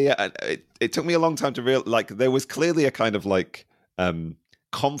 It took me a long time to realize, like, there was clearly a kind of like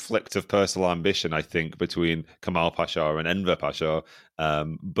conflict of personal ambition, I think, between Kemal Pasha and Enver Pasha,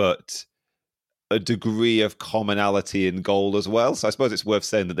 but a degree of commonality in goal as well. So I suppose it's worth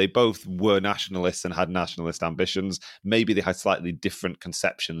saying that they both were nationalists and had nationalist ambitions. Maybe they had slightly different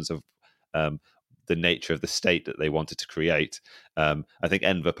conceptions of the nature of the state that they wanted to create. I think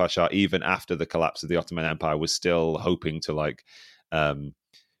Enver Pasha, even after the collapse of the Ottoman Empire, was still hoping to like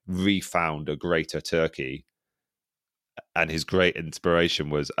refound a greater Turkey. And his great inspiration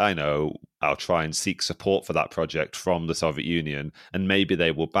was, I know, I'll try and seek support for that project from the Soviet Union, and maybe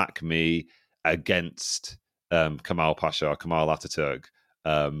they will back me against Kemal Ataturk,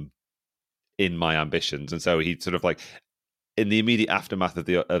 in my ambitions. And so he sort of like, in the immediate aftermath of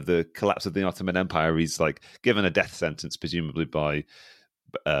the collapse of the Ottoman Empire, he's like given a death sentence, presumably by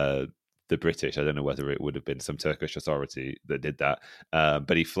the British. I don't know whether it would have been some Turkish authority that did that,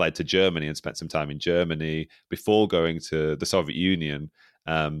 but he fled to Germany and spent some time in Germany before going to the Soviet Union.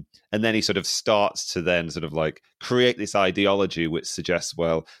 And then he sort of starts to then sort of like create this ideology which suggests,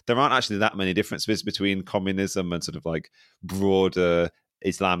 well, there aren't actually that many differences between communism and sort of like broader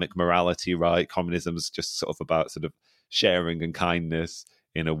Islamic morality, right? Communism's just sort of about sort of sharing and kindness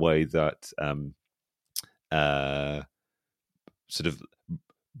in a way that sort of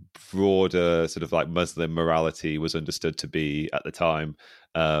broader sort of like Muslim morality was understood to be at the time.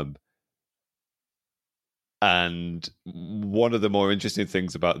 And one of the more interesting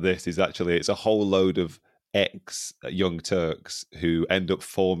things about this is actually it's a whole load of ex-Young Turks who end up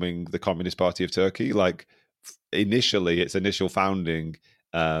forming the Communist Party of Turkey. Like initially, its initial founding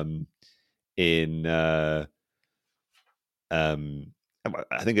in I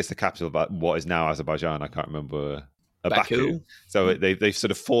think it's the capital of what is now Azerbaijan. I can't remember. Baku. So they sort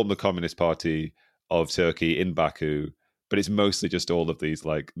of formed the Communist Party of Turkey in Baku, but it's mostly just all of these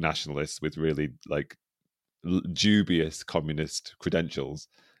like nationalists with really like dubious communist credentials.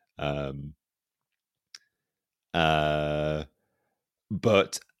 But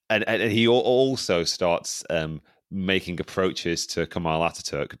he also starts making approaches to Kemal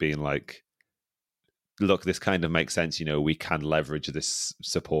Ataturk, being like, look, this kind of makes sense, you know, we can leverage this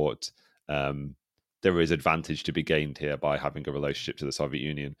support. There is advantage to be gained here by having a relationship to the Soviet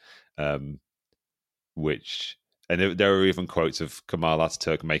Union, which, and there are even quotes of Kemal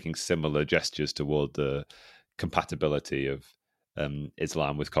Ataturk making similar gestures toward the compatibility of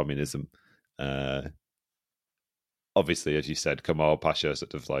Islam with communism. Obviously, as you said, Kemal Pasha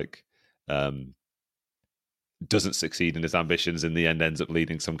sort of like doesn't succeed in his ambitions. In the end, ends up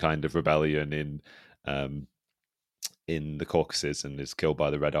leading some kind of rebellion in the Caucasus and is killed by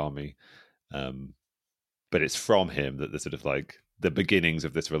the Red Army. But it's from him that the sort of like the beginnings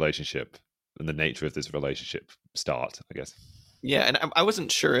of this relationship and the nature of this relationship start, I guess. Yeah, and I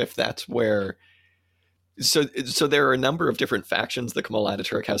wasn't sure if that's where. So there are a number of different factions that Kemal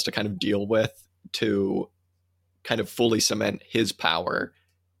Ataturk has to kind of deal with to kind of fully cement his power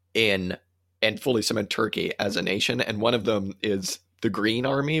in and fully cement Turkey as a nation. And one of them is the Green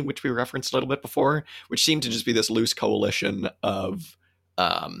Army, which we referenced a little bit before, which seemed to just be this loose coalition of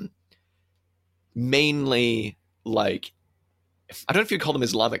mainly like, I don't know if you'd call them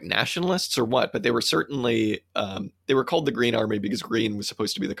Islamic nationalists or what, but they were certainly, they were called the Green Army because green was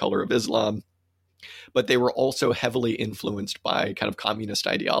supposed to be the color of Islam. But they were also heavily influenced by kind of communist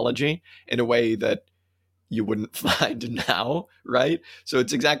ideology in a way that you wouldn't find now, right? So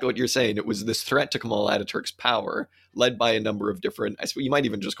it's exactly what you're saying. It was this threat to Kemal Ataturk's power, led by a number of different, I suppose you might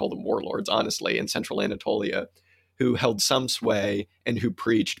even just call them warlords, honestly, in central Anatolia, who held some sway and who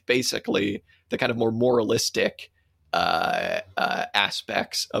preached basically the kind of more moralistic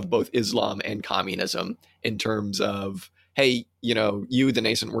aspects of both Islam and communism in terms of, hey, you know, you, the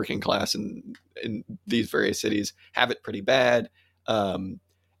nascent working class in these various cities, have it pretty bad.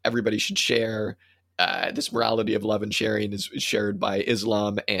 Everybody should share. This morality of love and sharing is shared by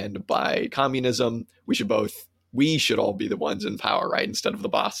Islam and by communism. We should both we should all be the ones in power, right, instead of the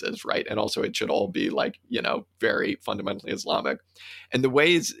bosses, right? And also it should all be like, very fundamentally Islamic. And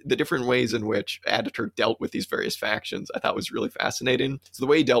the different ways in which Ataturk dealt with these various factions, I thought was really fascinating. So the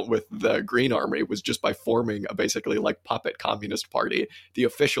way he dealt with the Green Army was just by forming a basically like puppet communist party, the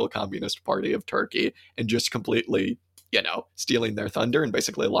official communist party of Turkey, and just completely stealing their thunder. And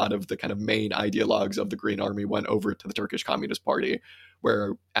basically a lot of the kind of main ideologues of the Green Army went over to the Turkish Communist Party,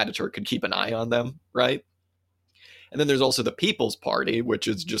 where Ataturk could keep an eye on them, right? And then there's also the People's Party, which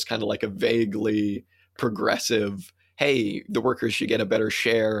is just kind of like a vaguely progressive, hey, the workers should get a better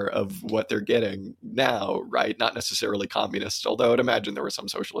share of what they're getting now, right? Not necessarily communist, although I'd imagine there was some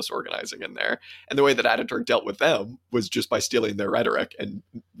socialist organizing in there. And the way that Ataturk dealt with them was just by stealing their rhetoric and,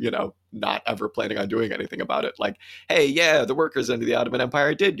 not ever planning on doing anything about it. Like, hey, yeah, the workers under the Ottoman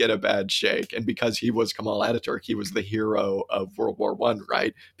Empire did get a bad shake. And because he was Kemal Ataturk, he was the hero of World War I,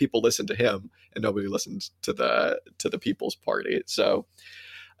 right? People listened to him and nobody listened to the People's Party. So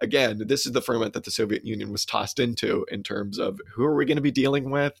again, this is the ferment that the Soviet Union was tossed into in terms of who are we going to be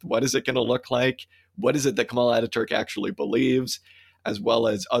dealing with? What is it going to look like? What is it that Kemal Ataturk actually believes? As well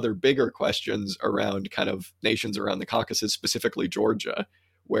as other bigger questions around kind of nations around the Caucasus, specifically Georgia,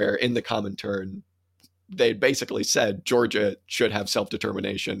 where in the Comintern, they basically said Georgia should have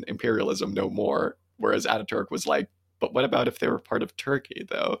self-determination, imperialism no more. Whereas Ataturk was like, but what about if they were part of Turkey,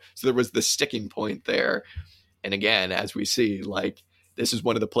 though? So there was the sticking point there. And again, as we see, like, this is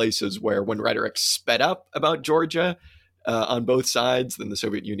one of the places where when rhetoric sped up about Georgia on both sides, then the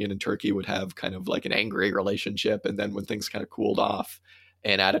Soviet Union and Turkey would have kind of like an angry relationship. And then when things kind of cooled off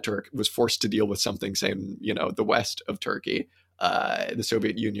and Ataturk was forced to deal with something, saying, the west of Turkey, the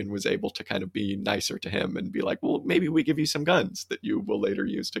Soviet Union was able to kind of be nicer to him and be like, well, maybe we give you some guns that you will later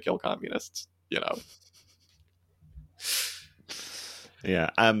use to kill communists, Yeah.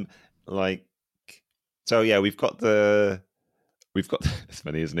 So yeah, we've got it's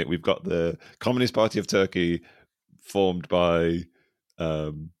funny, isn't it? We've got the Communist Party of Turkey formed by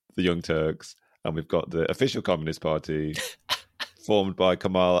the Young Turks, and we've got the official Communist Party formed by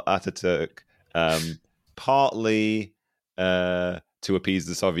Kemal Ataturk, partly to appease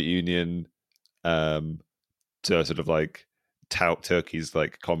the Soviet Union, to sort of like tout Turkey's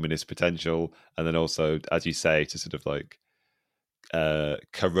like communist potential, and then also, as you say, to sort of like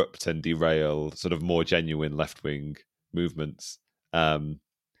corrupt and derail sort of more genuine left-wing movements. I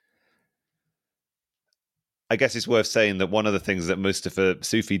guess it's worth saying that one of the things that Mustafa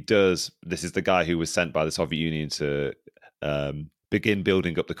Sufi does, this is the guy who was sent by the Soviet Union to begin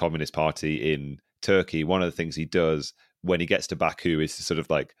building up the Communist Party in Turkey. One of the things he does when he gets to Baku is to sort of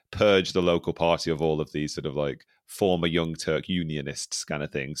like purge the local party of all of these sort of like former Young Turk unionists kind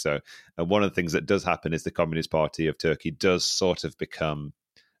of thing. So one of the things that does happen is the Communist Party of Turkey does sort of become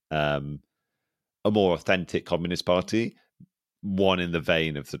a more authentic Communist Party, one in the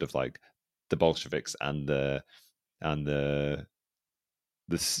vein of sort of like the Bolsheviks and the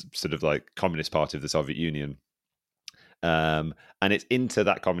sort of like Communist Party of the Soviet Union. And it's into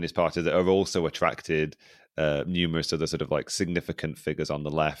that Communist Party that are also attracted numerous other sort of like significant figures on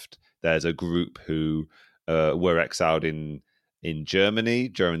the left. There's a group who were exiled in Germany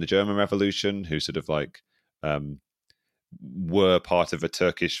during the German Revolution, who sort of like were part of a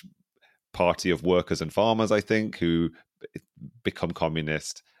Turkish party of workers and farmers, I think, who become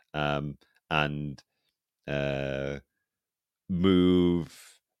communist and move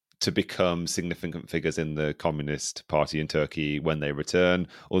to become significant figures in the Communist Party in Turkey when they return.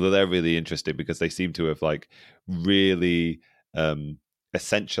 Although they're really interesting because they seem to have like really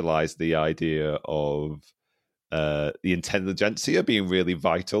essentialized the idea of the intelligentsia being really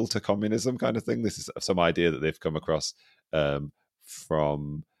vital to communism kind of thing. This is some idea that they've come across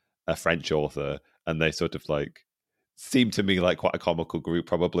from a French author, and they sort of like seem to me like quite a comical group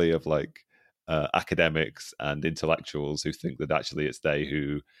probably of like academics and intellectuals who think that actually it's they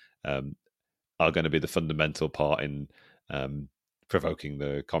who are going to be the fundamental part in provoking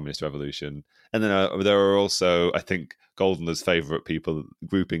the communist revolution. And then there are also, I think, Goldner's favorite people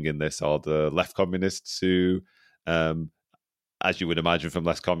grouping in this are the left communists who, as you would imagine from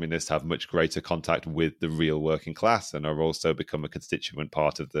left communists, have much greater contact with the real working class and are also become a constituent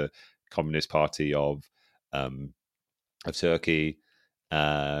part of the Communist Party of Turkey.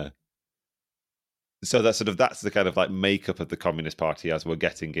 So that's the kind of like makeup of the Communist Party as we're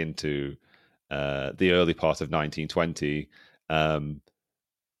getting into the early part of 1920. As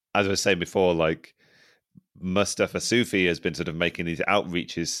I was saying before, like Mustafa Sufi has been sort of making these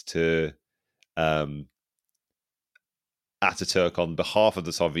outreaches to Ataturk on behalf of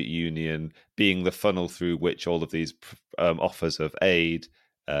the Soviet Union, being the funnel through which all of these offers of aid,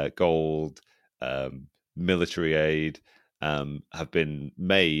 gold, military aid have been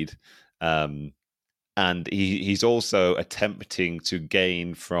made. And he's also attempting to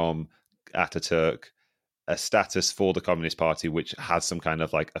gain from Ataturk a status for the Communist Party, which has some kind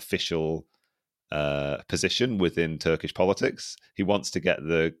of like official position within Turkish politics. He wants to get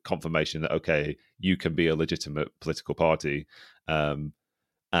the confirmation that, okay, you can be a legitimate political party.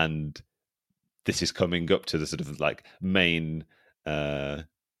 And this is coming up to the sort of like main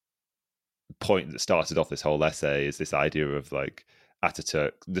point that started off this whole essay, is this idea of like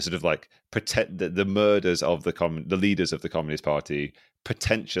Ataturk, the sort of like pretend that the murders of the leaders of the Communist Party,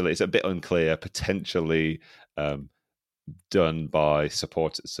 potentially, it's a bit unclear, potentially done by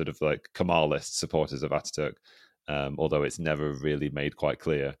sort of like Kemalist supporters of Ataturk, although it's never really made quite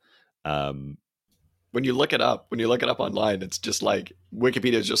clear. When you look it up online, it's just like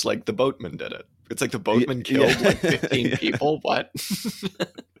Wikipedia is just like the boatman did it. It's like the boatman killed like 15 people. What?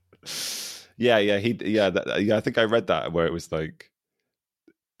 I think I read that, where it was like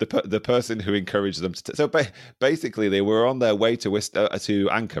the person who encouraged them to. So basically, they were on their way to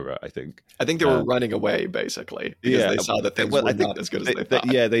Ankara. I think they were running away, basically, because they saw that things were not as good as they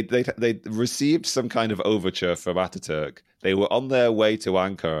thought. They received some kind of overture from Ataturk. They were on their way to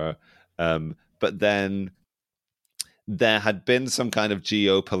Ankara, but then there had been some kind of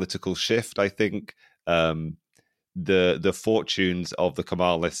geopolitical shift. I think the fortunes of the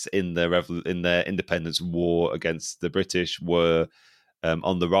Kemalists in their independence war against the British were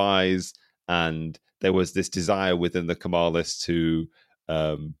on the rise, and there was this desire within the Kemalists to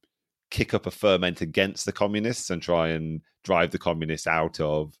kick up a ferment against the communists and try and drive the communists out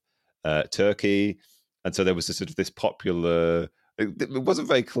of Turkey. And so there was this popular. It wasn't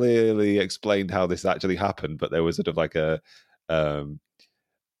very clearly explained how this actually happened, but there was sort of like a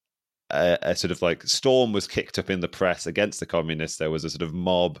sort of like storm was kicked up in the press against the communists. There was a sort of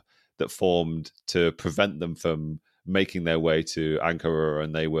mob that formed to prevent them from making their way to Ankara,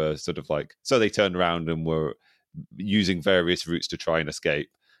 and they were sort of like, so they turned around and were using various routes to try and escape.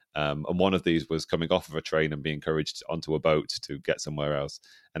 And one of these was coming off of a train and being encouraged onto a boat to get somewhere else.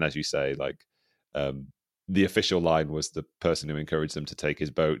 And as you say, like the official line was the person who encouraged them to take his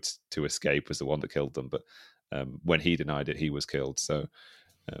boat to escape was the one that killed them. But when he denied it, he was killed. So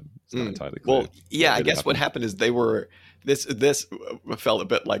it's not entirely clear. Well, yeah, I guess what happened is they were this felt a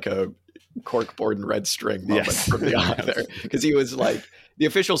bit like a corkboard and red string moment from the author, because he was like, the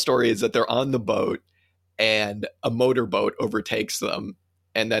official story is that they're on the boat and a motorboat overtakes them,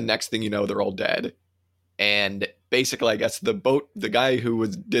 and then next thing you know, they're all dead. And basically, I guess the guy who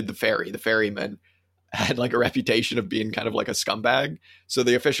did the ferryman, had like a reputation of being kind of like a scumbag. So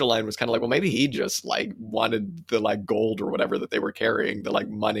the official line was kind of like, well, maybe he just like wanted the like gold or whatever that they were carrying, the like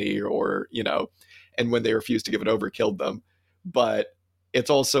money, or, and when they refused to give it over, killed them. But it's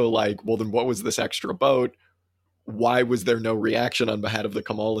also like, well, then what was this extra boat? Why was there no reaction on behalf of the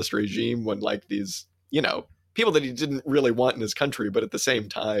Kemalist regime when like these, people that he didn't really want in his country, but at the same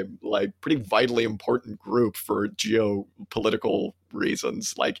time, like pretty vitally important group for geopolitical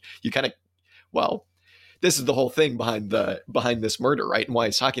reasons. Like you kind of, well, this is the whole thing behind this murder, right? And why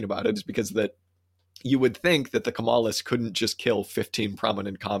he's talking about it is because that you would think that the Kemalists couldn't just kill 15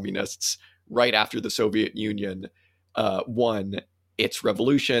 prominent communists right after the Soviet Union won its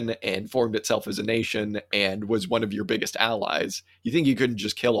revolution and formed itself as a nation and was one of your biggest allies. You think you couldn't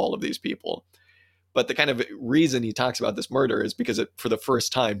just kill all of these people. But the kind of reason he talks about this murder is because it, for the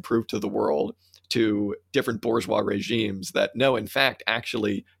first time, proved to the world, to different bourgeois regimes, that no, in fact,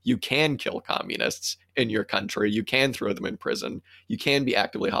 actually, you can kill communists in your country. You can throw them in prison. You can be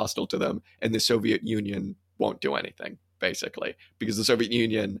actively hostile to them. And the Soviet Union won't do anything, basically, because the Soviet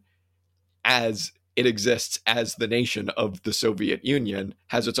Union, as it exists as the nation of the Soviet Union,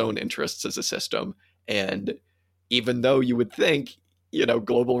 has its own interests as a system. And even though you would think,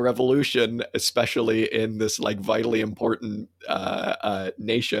 global revolution, especially in this like vitally important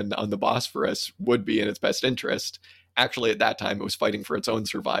nation on the Bosphorus, would be in its best interest. Actually, at that time, it was fighting for its own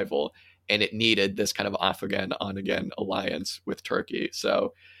survival, and it needed this kind of off again, on again alliance with Turkey.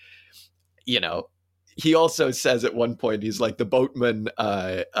 So, he also says at one point, he's like, the boatman,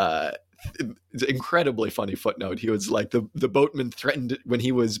 it's an incredibly funny footnote. He was like, the boatman threatened when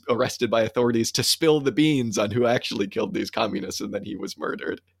he was arrested by authorities to spill the beans on who actually killed these communists, and then he was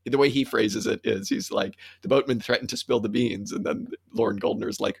murdered. The way he phrases it is, he's like, the boatman threatened to spill the beans, and then Loren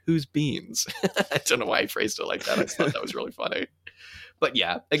Goldner's like, whose beans? I don't know why he phrased it like that. I just thought that was really funny. But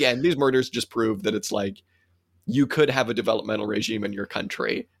yeah, again, these murders just prove that it's like, you could have a developmental regime in your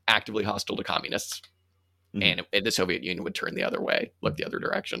country actively hostile to communists. And the Soviet Union would turn the other way, look the other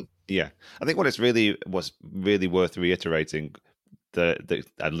direction. Yeah, I think what was really worth reiterating that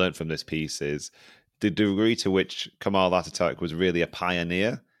I learned from this piece is the degree to which Kemal Ataturk was really a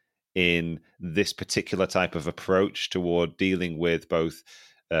pioneer in this particular type of approach toward dealing with both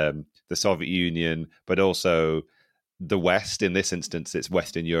the Soviet Union, but also the West. In this instance, it's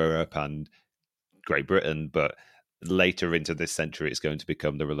Western Europe and Great Britain, but later into this century, it's going to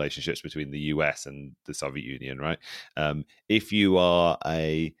become the relationships between the US and the Soviet Union, right? If you are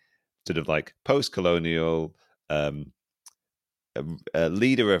a sort of like post-colonial a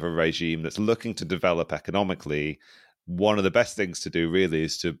leader of a regime that's looking to develop economically, one of the best things to do really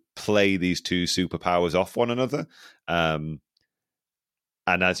is to play these two superpowers off one another. And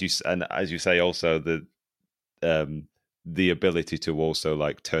as you say, also the ability to also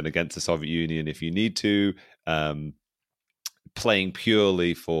like turn against the Soviet Union if you need to, playing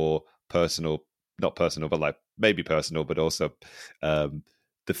purely for personal, not personal, but like maybe personal, but also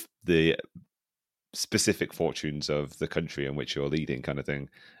the specific fortunes of the country in which you're leading, kind of thing.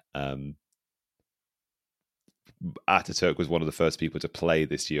 Ataturk was one of the first people to play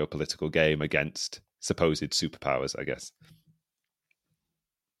this geopolitical game against supposed superpowers, I guess.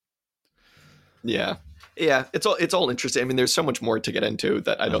 Yeah, it's all interesting. I mean, there's so much more to get into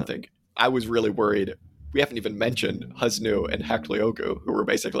that I don't think. I was really worried. We haven't even mentioned Husnu and Hakliogu, who were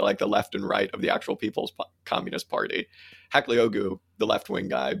basically like the left and right of the actual People's Communist Party. Hakliogu, the left-wing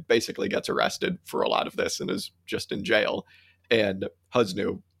guy, basically gets arrested for a lot of this and is just in jail. And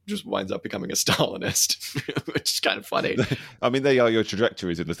Husnu just winds up becoming a Stalinist, which is kind of funny. I mean, they are your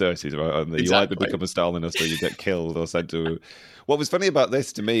trajectories in the 30s, right? Exactly. You either become a Stalinist or you get killed or sent to... What was funny about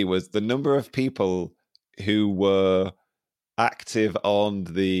this to me was the number of people who were active on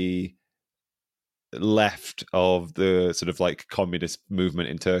the left of the sort of like communist movement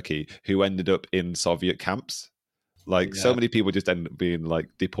in Turkey who ended up in Soviet camps. Like so many people just ended up being like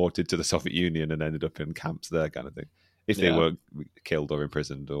deported to the Soviet Union and ended up in camps there, kind of thing. If they were killed or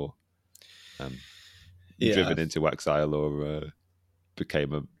imprisoned or driven into exile or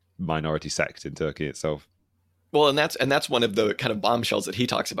became a minority sect in Turkey itself. Well, and that's one of the kind of bombshells that he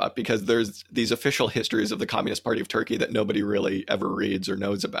talks about, because there's these official histories of the Communist Party of Turkey that nobody really ever reads or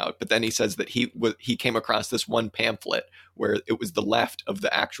knows about. But then he says that he came across this one pamphlet where it was the left of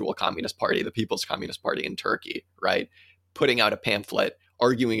the actual Communist Party, the People's Communist Party in Turkey, right, putting out a pamphlet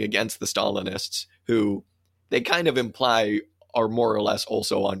arguing against the Stalinists, who they kind of imply are more or less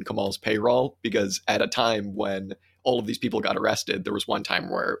also on Kemal's payroll, because at a time when all of these people got arrested, there was one time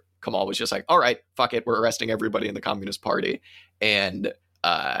where Kemal was just like, all right, fuck it, we're arresting everybody in the Communist Party. And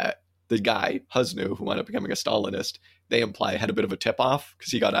the guy, Husnu, who wound up becoming a Stalinist, they imply had a bit of a tip-off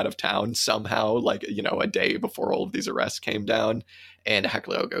because he got out of town somehow, like, you know, a day before all of these arrests came down. And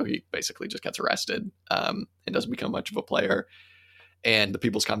Hakliogu, he basically just gets arrested and doesn't become much of a player. And the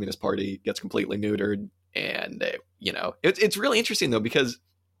People's Communist Party gets completely neutered. And, you know, it's really interesting, though, because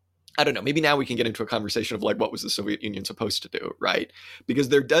I don't know, maybe now we can get into a conversation of like, what was the Soviet Union supposed to do, right? Because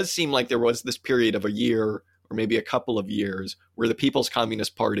there does seem like there was this period of a year or maybe a couple of years where the People's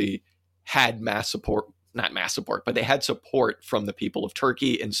Communist Party had not mass support, but they had support from the people of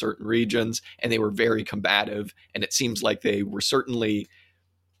Turkey in certain regions, and they were very combative. And it seems like they were certainly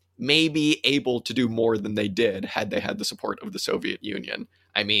maybe able to do more than they did had they had the support of the Soviet Union.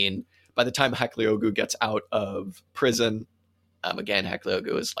 I mean, by the time Hakliogu gets out of prison, again,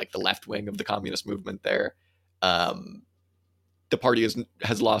 Hakliogu is like the left wing of the communist movement there. The party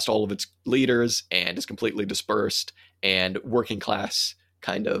has lost all of its leaders and is completely dispersed, and working class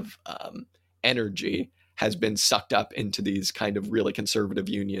kind of energy has been sucked up into these kind of really conservative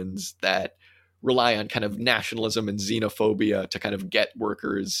unions that rely on kind of nationalism and xenophobia to kind of get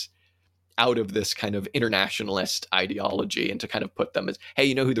workers out of this kind of internationalist ideology and to kind of put them as, hey,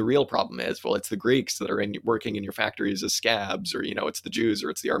 you know who the real problem is? Well, it's the Greeks that are working in your factories as scabs, or, you know, it's the Jews or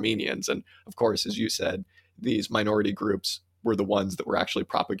it's the Armenians. And of course, as you said, these minority groups were the ones that were actually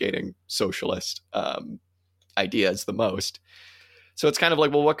propagating socialist ideas the most. So it's kind of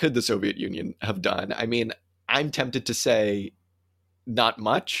like, well, what could the Soviet Union have done? I mean, I'm tempted to say not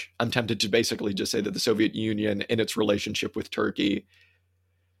much. I'm tempted to basically just say that the Soviet Union in its relationship with Turkey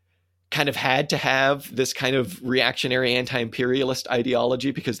kind of had to have this kind of reactionary anti-imperialist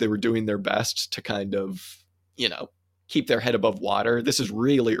ideology because they were doing their best to kind of, you know, keep their head above water. This is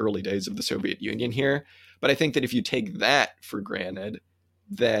really early days of the Soviet Union here. But I think that if you take that for granted,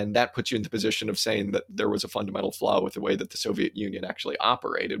 then that puts you in the position of saying that there was a fundamental flaw with the way that the Soviet Union actually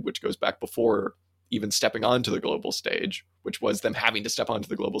operated, which goes back before even stepping onto the global stage, which was them having to step onto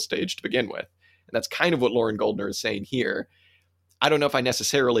the global stage to begin with. And that's kind of what Loren Goldner is saying here. I don't know if I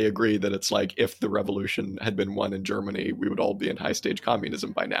necessarily agree that it's like if the revolution had been won in Germany, we would all be in high stage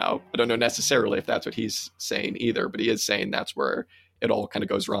communism by now. I don't know necessarily if that's what he's saying either, but he is saying that's where it all kind of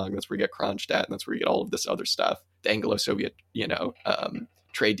goes wrong. That's where you get Kronstadt, and that's where you get all of this other stuff, the Anglo-Soviet,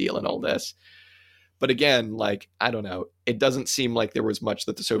 trade deal and all this. But again, like, I don't know, it doesn't seem like there was much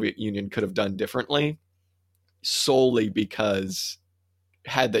that the Soviet Union could have done differently, solely because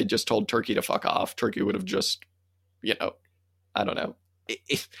had they just told Turkey to fuck off, Turkey would have just, I don't know.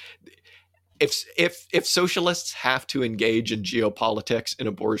 If socialists have to engage in geopolitics in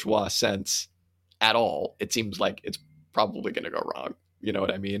a bourgeois sense at all, it seems like it's probably going to go wrong. You know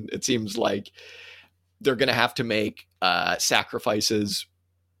what I mean? It seems like they're going to have to make sacrifices,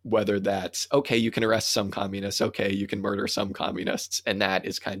 whether that's, okay, you can arrest some communists, okay, you can murder some communists, and that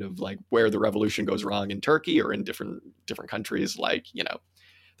is kind of like where the revolution goes wrong in Turkey or in different countries, like,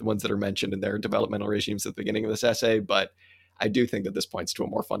 the ones that are mentioned in their developmental regimes at the beginning of this essay. But I do think that this points to a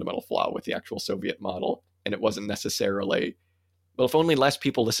more fundamental flaw with the actual Soviet model, and it wasn't necessarily, well, if only less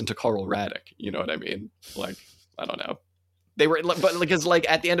people listened to Karl Radek, you know what I mean? Like, I don't know. They were, but because like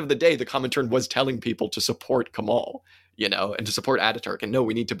at the end of the day, the Comintern was telling people to support Kemal, and to support Ataturk, and no,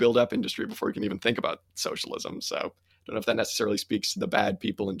 we need to build up industry before we can even think about socialism. So I don't know if that necessarily speaks to the bad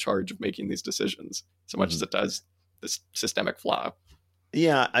people in charge of making these decisions so much as it does this systemic flaw.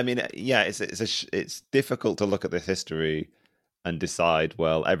 Yeah, I mean, yeah, it's difficult to look at this history and decide,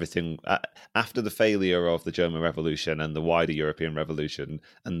 well, everything after the failure of the German Revolution and the wider European Revolution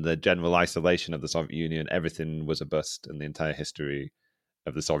and the general isolation of the Soviet Union, everything was a bust, and the entire history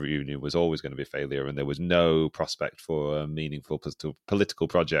of the Soviet Union was always going to be a failure, and there was no prospect for a meaningful political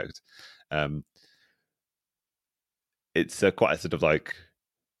project. It's quite a sort of like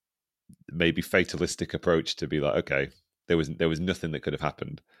maybe fatalistic approach to be like, okay, there was nothing that could have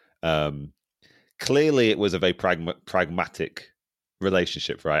happened. Clearly, it was a very pragmatic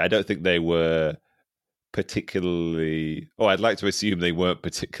relationship, right? I don't think they were particularly, I'd like to assume they weren't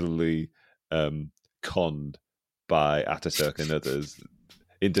particularly conned by Ataturk and others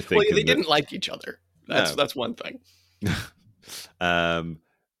into thinking they didn't like each other. That's one thing.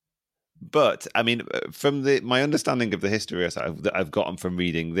 But I mean, from my understanding of the history that I've gotten from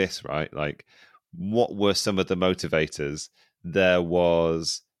reading this, right? Like, what were some of the motivators? There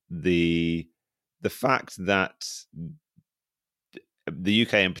was the fact that the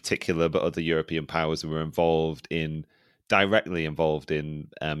UK in particular, but other European powers were directly involved in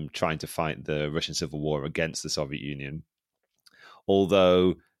trying to fight the Russian Civil War against the Soviet Union.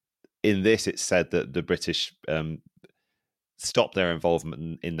 Although in this, it's said that the British stopped their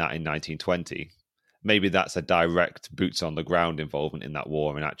involvement in that in 1920. Maybe that's a direct boots on the ground involvement in that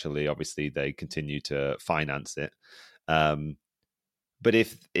war, and actually, obviously, they continue to finance it. But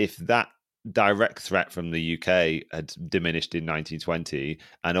if that direct threat from the UK had diminished in 1920,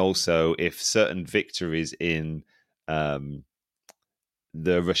 and also if certain victories in the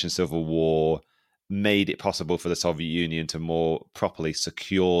Russian Civil War made it possible for the Soviet Union to more properly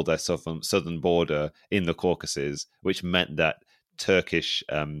secure their southern border in the Caucasus, which meant that Turkish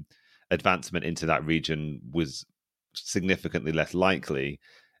advancement into that region was significantly less likely.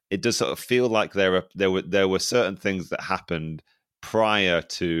 It does sort of feel like there were certain things that happened prior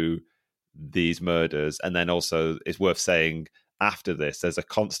to these murders, and then also it's worth saying after this, there's a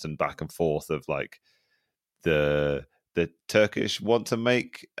constant back and forth of like the Turkish want to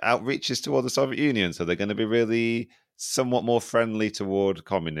make outreaches toward the Soviet Union, so they're going to be really somewhat more friendly toward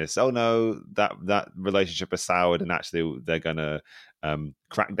communists. Oh no, that relationship is soured, and actually they're going to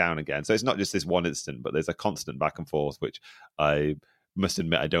crack down again. So it's not just this one instant, but there's a constant back and forth, which I must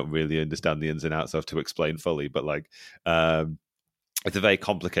admit I don't really understand the ins and outs of to explain fully. But like, it's a very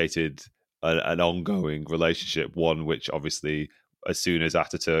complicated an ongoing relationship. One which obviously, as soon as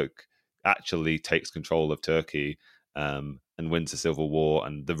Ataturk actually takes control of Turkey and wins the civil war,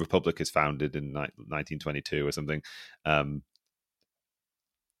 and the republic is founded in 1922 or something,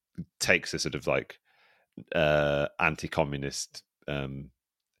 takes a sort of like anti-communist,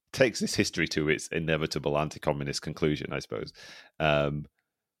 takes this history to its inevitable anti-communist conclusion, I suppose.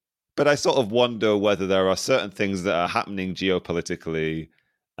 But I sort of wonder whether there are certain things that are happening geopolitically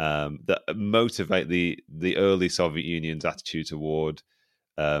that motivate the early Soviet Union's attitude toward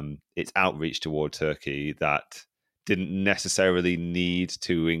its outreach toward Turkey that didn't necessarily need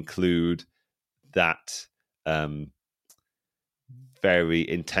to include that very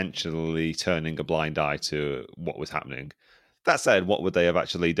intentionally turning a blind eye to what was happening. That said, what would they have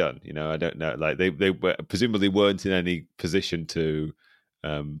actually done? I don't know. Like they presumably weren't in any position to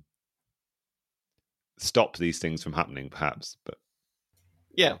stop these things from happening, perhaps. But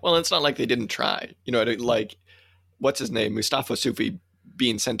yeah, well, it's not like they didn't try. Like what's his name, Mustafa Sufi,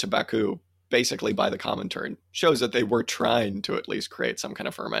 being sent to Baku basically by the Comintern shows that they were trying to at least create some kind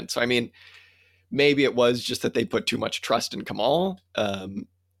of ferment. So I mean, maybe it was just that they put too much trust in Kemal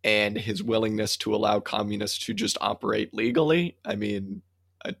and his willingness to allow communists to just operate legally. I mean,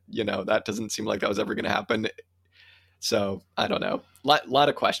 that doesn't seem like that was ever going to happen. So I don't know. Lot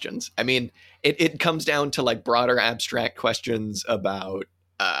of questions. I mean, it comes down to like broader abstract questions about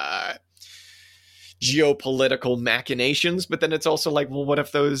geopolitical machinations, but then it's also like, well, what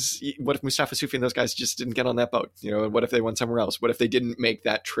if Mustafa Sufi and those guys just didn't get on that boat? What if they went somewhere else? What if they didn't make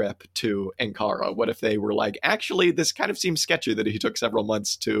that trip to Ankara? What if they were like, actually, this kind of seems sketchy that he took several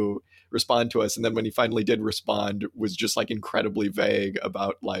months to respond to us, and then when he finally did respond, was just like incredibly vague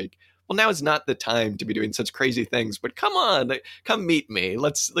about like, well, now is not the time to be doing such crazy things, but come on, come meet me.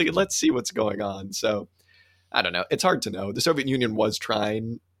 Let's see what's going on. So I don't know. It's hard to know. The Soviet Union was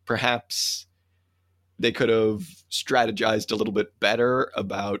trying. Perhaps they could have strategized a little bit better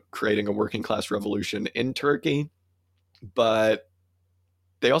about creating a working class revolution in Turkey, but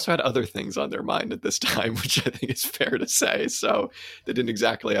they also had other things on their mind at this time, which I think is fair to say. So they didn't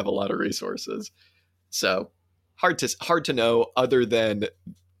exactly have a lot of resources. So hard to know, other than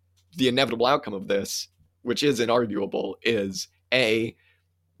the inevitable outcome of this, which is inarguable, is A,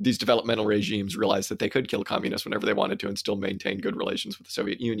 these developmental regimes realized that they could kill communists whenever they wanted to and still maintain good relations with the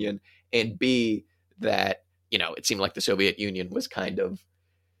Soviet Union, and B, that, it seemed like the Soviet Union was kind of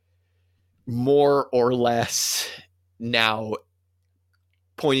more or less now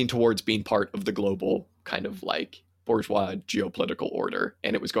pointing towards being part of the global kind of like bourgeois geopolitical order,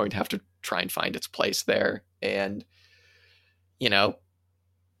 and it was going to have to try and find its place there. And,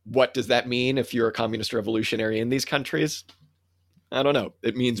 what does that mean if you're a communist revolutionary in these countries? I don't know.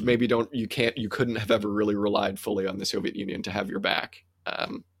 It means maybe you couldn't have ever really relied fully on the Soviet Union to have your back.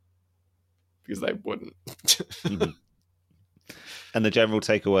 Because they wouldn't. Mm-hmm. And the general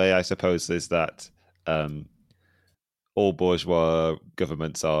takeaway, I suppose, is that all bourgeois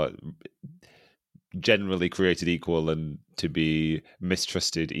governments are generally created equal and to be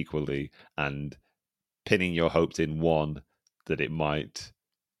mistrusted equally, and pinning your hopes in one that it might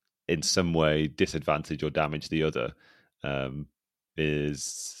in some way disadvantage or damage the other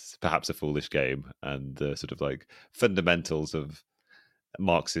is perhaps a foolish game, and the sort of like fundamentals of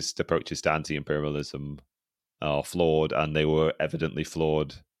Marxist approaches to anti-imperialism are flawed, and they were evidently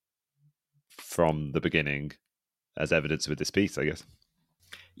flawed from the beginning, as evidenced with this piece, I guess.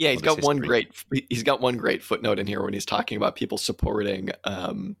 Yeah, he's got one great footnote in here when he's talking about people supporting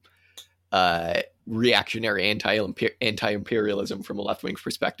reactionary anti-imperialism from a left-wing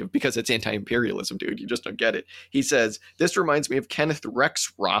perspective, because it's anti-imperialism, dude. You just don't get it. He says, this reminds me of Kenneth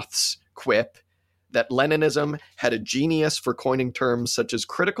Rexroth's quip that Leninism had a genius for coining terms such as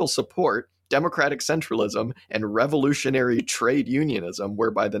critical support, democratic centralism, and revolutionary trade unionism,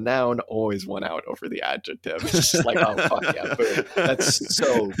 whereby the noun always won out over the adjective. It's just like, oh, fuck yeah, boom. That's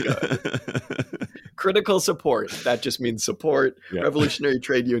so good. Critical support, that just means support. Yeah. Revolutionary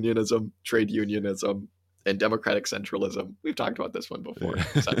trade unionism, and democratic centralism. We've talked about this one before. Yeah.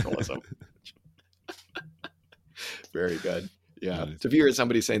 Centralism. Very good. Yeah. So if you hear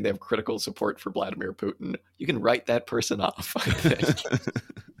somebody saying they have critical support for Vladimir Putin, you can write that person off, I think.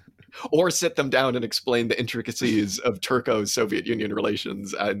 Or sit them down and explain the intricacies of Turco-Soviet Union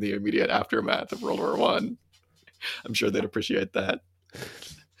relations in the immediate aftermath of World War I. I'm sure they'd appreciate that.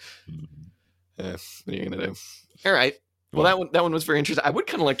 What are you going to do? All right. Well, that one was very interesting. I would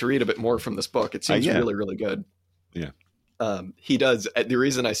kind of like to read a bit more from this book. It seems really, really good. Yeah. He does. The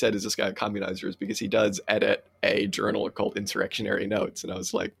reason I said is this guy a communizer is because he does edit a journal called Insurrectionary Notes, and I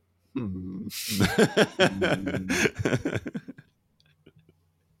was like,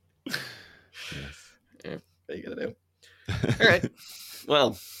 Yes. Yeah, what are you gonna do? All right.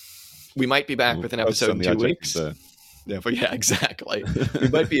 Well, we might be back with an episode in 2 weeks. Yeah, exactly. We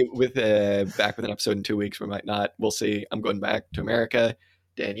might be back with an episode in 2 weeks. We might not. We'll see. I'm going back to America.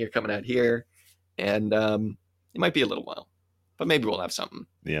 Dan, you're coming out here, and it might be a little while, but maybe we'll have something.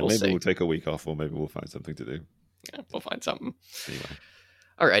 Yeah, we'll take a week off, or maybe we'll find something to do. Yeah, we'll find something. Anyway.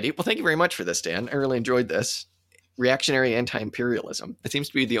 All righty. Well, thank you very much for this, Dan. I really enjoyed this. Reactionary anti-imperialism. It seems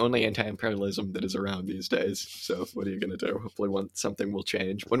to be the only anti-imperialism that is around these days. So what are you going to do? Hopefully something will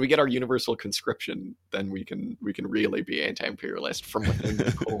change. When we get our universal conscription, then we can really be anti-imperialist from within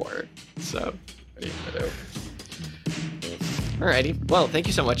the core. So what are you going to do? Alrighty. Well, thank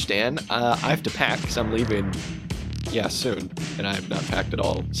you so much, Dan. I have to pack because I'm leaving soon, and I have not packed at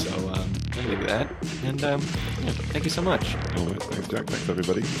all. So I'm going to do that. And thank you so much. All right. Thanks, Jack. Thanks,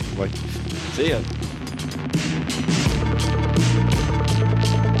 everybody. Bye. See ya.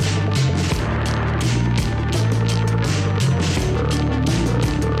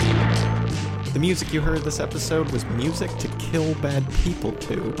 The music you heard this episode was Music to Kill Kill Bad People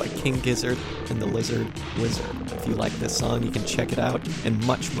Too by King Gizzard and the Lizard Wizard. If you like this song, you can check it out and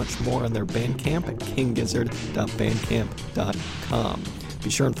much, much more on their Bandcamp at kinggizzard.bandcamp.com. Be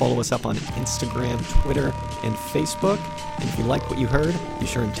sure and follow us up on Instagram, Twitter, and Facebook. And if you like what you heard, be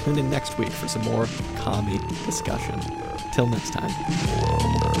sure and tune in next week for some more commie discussion. Till next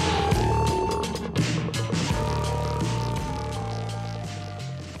time.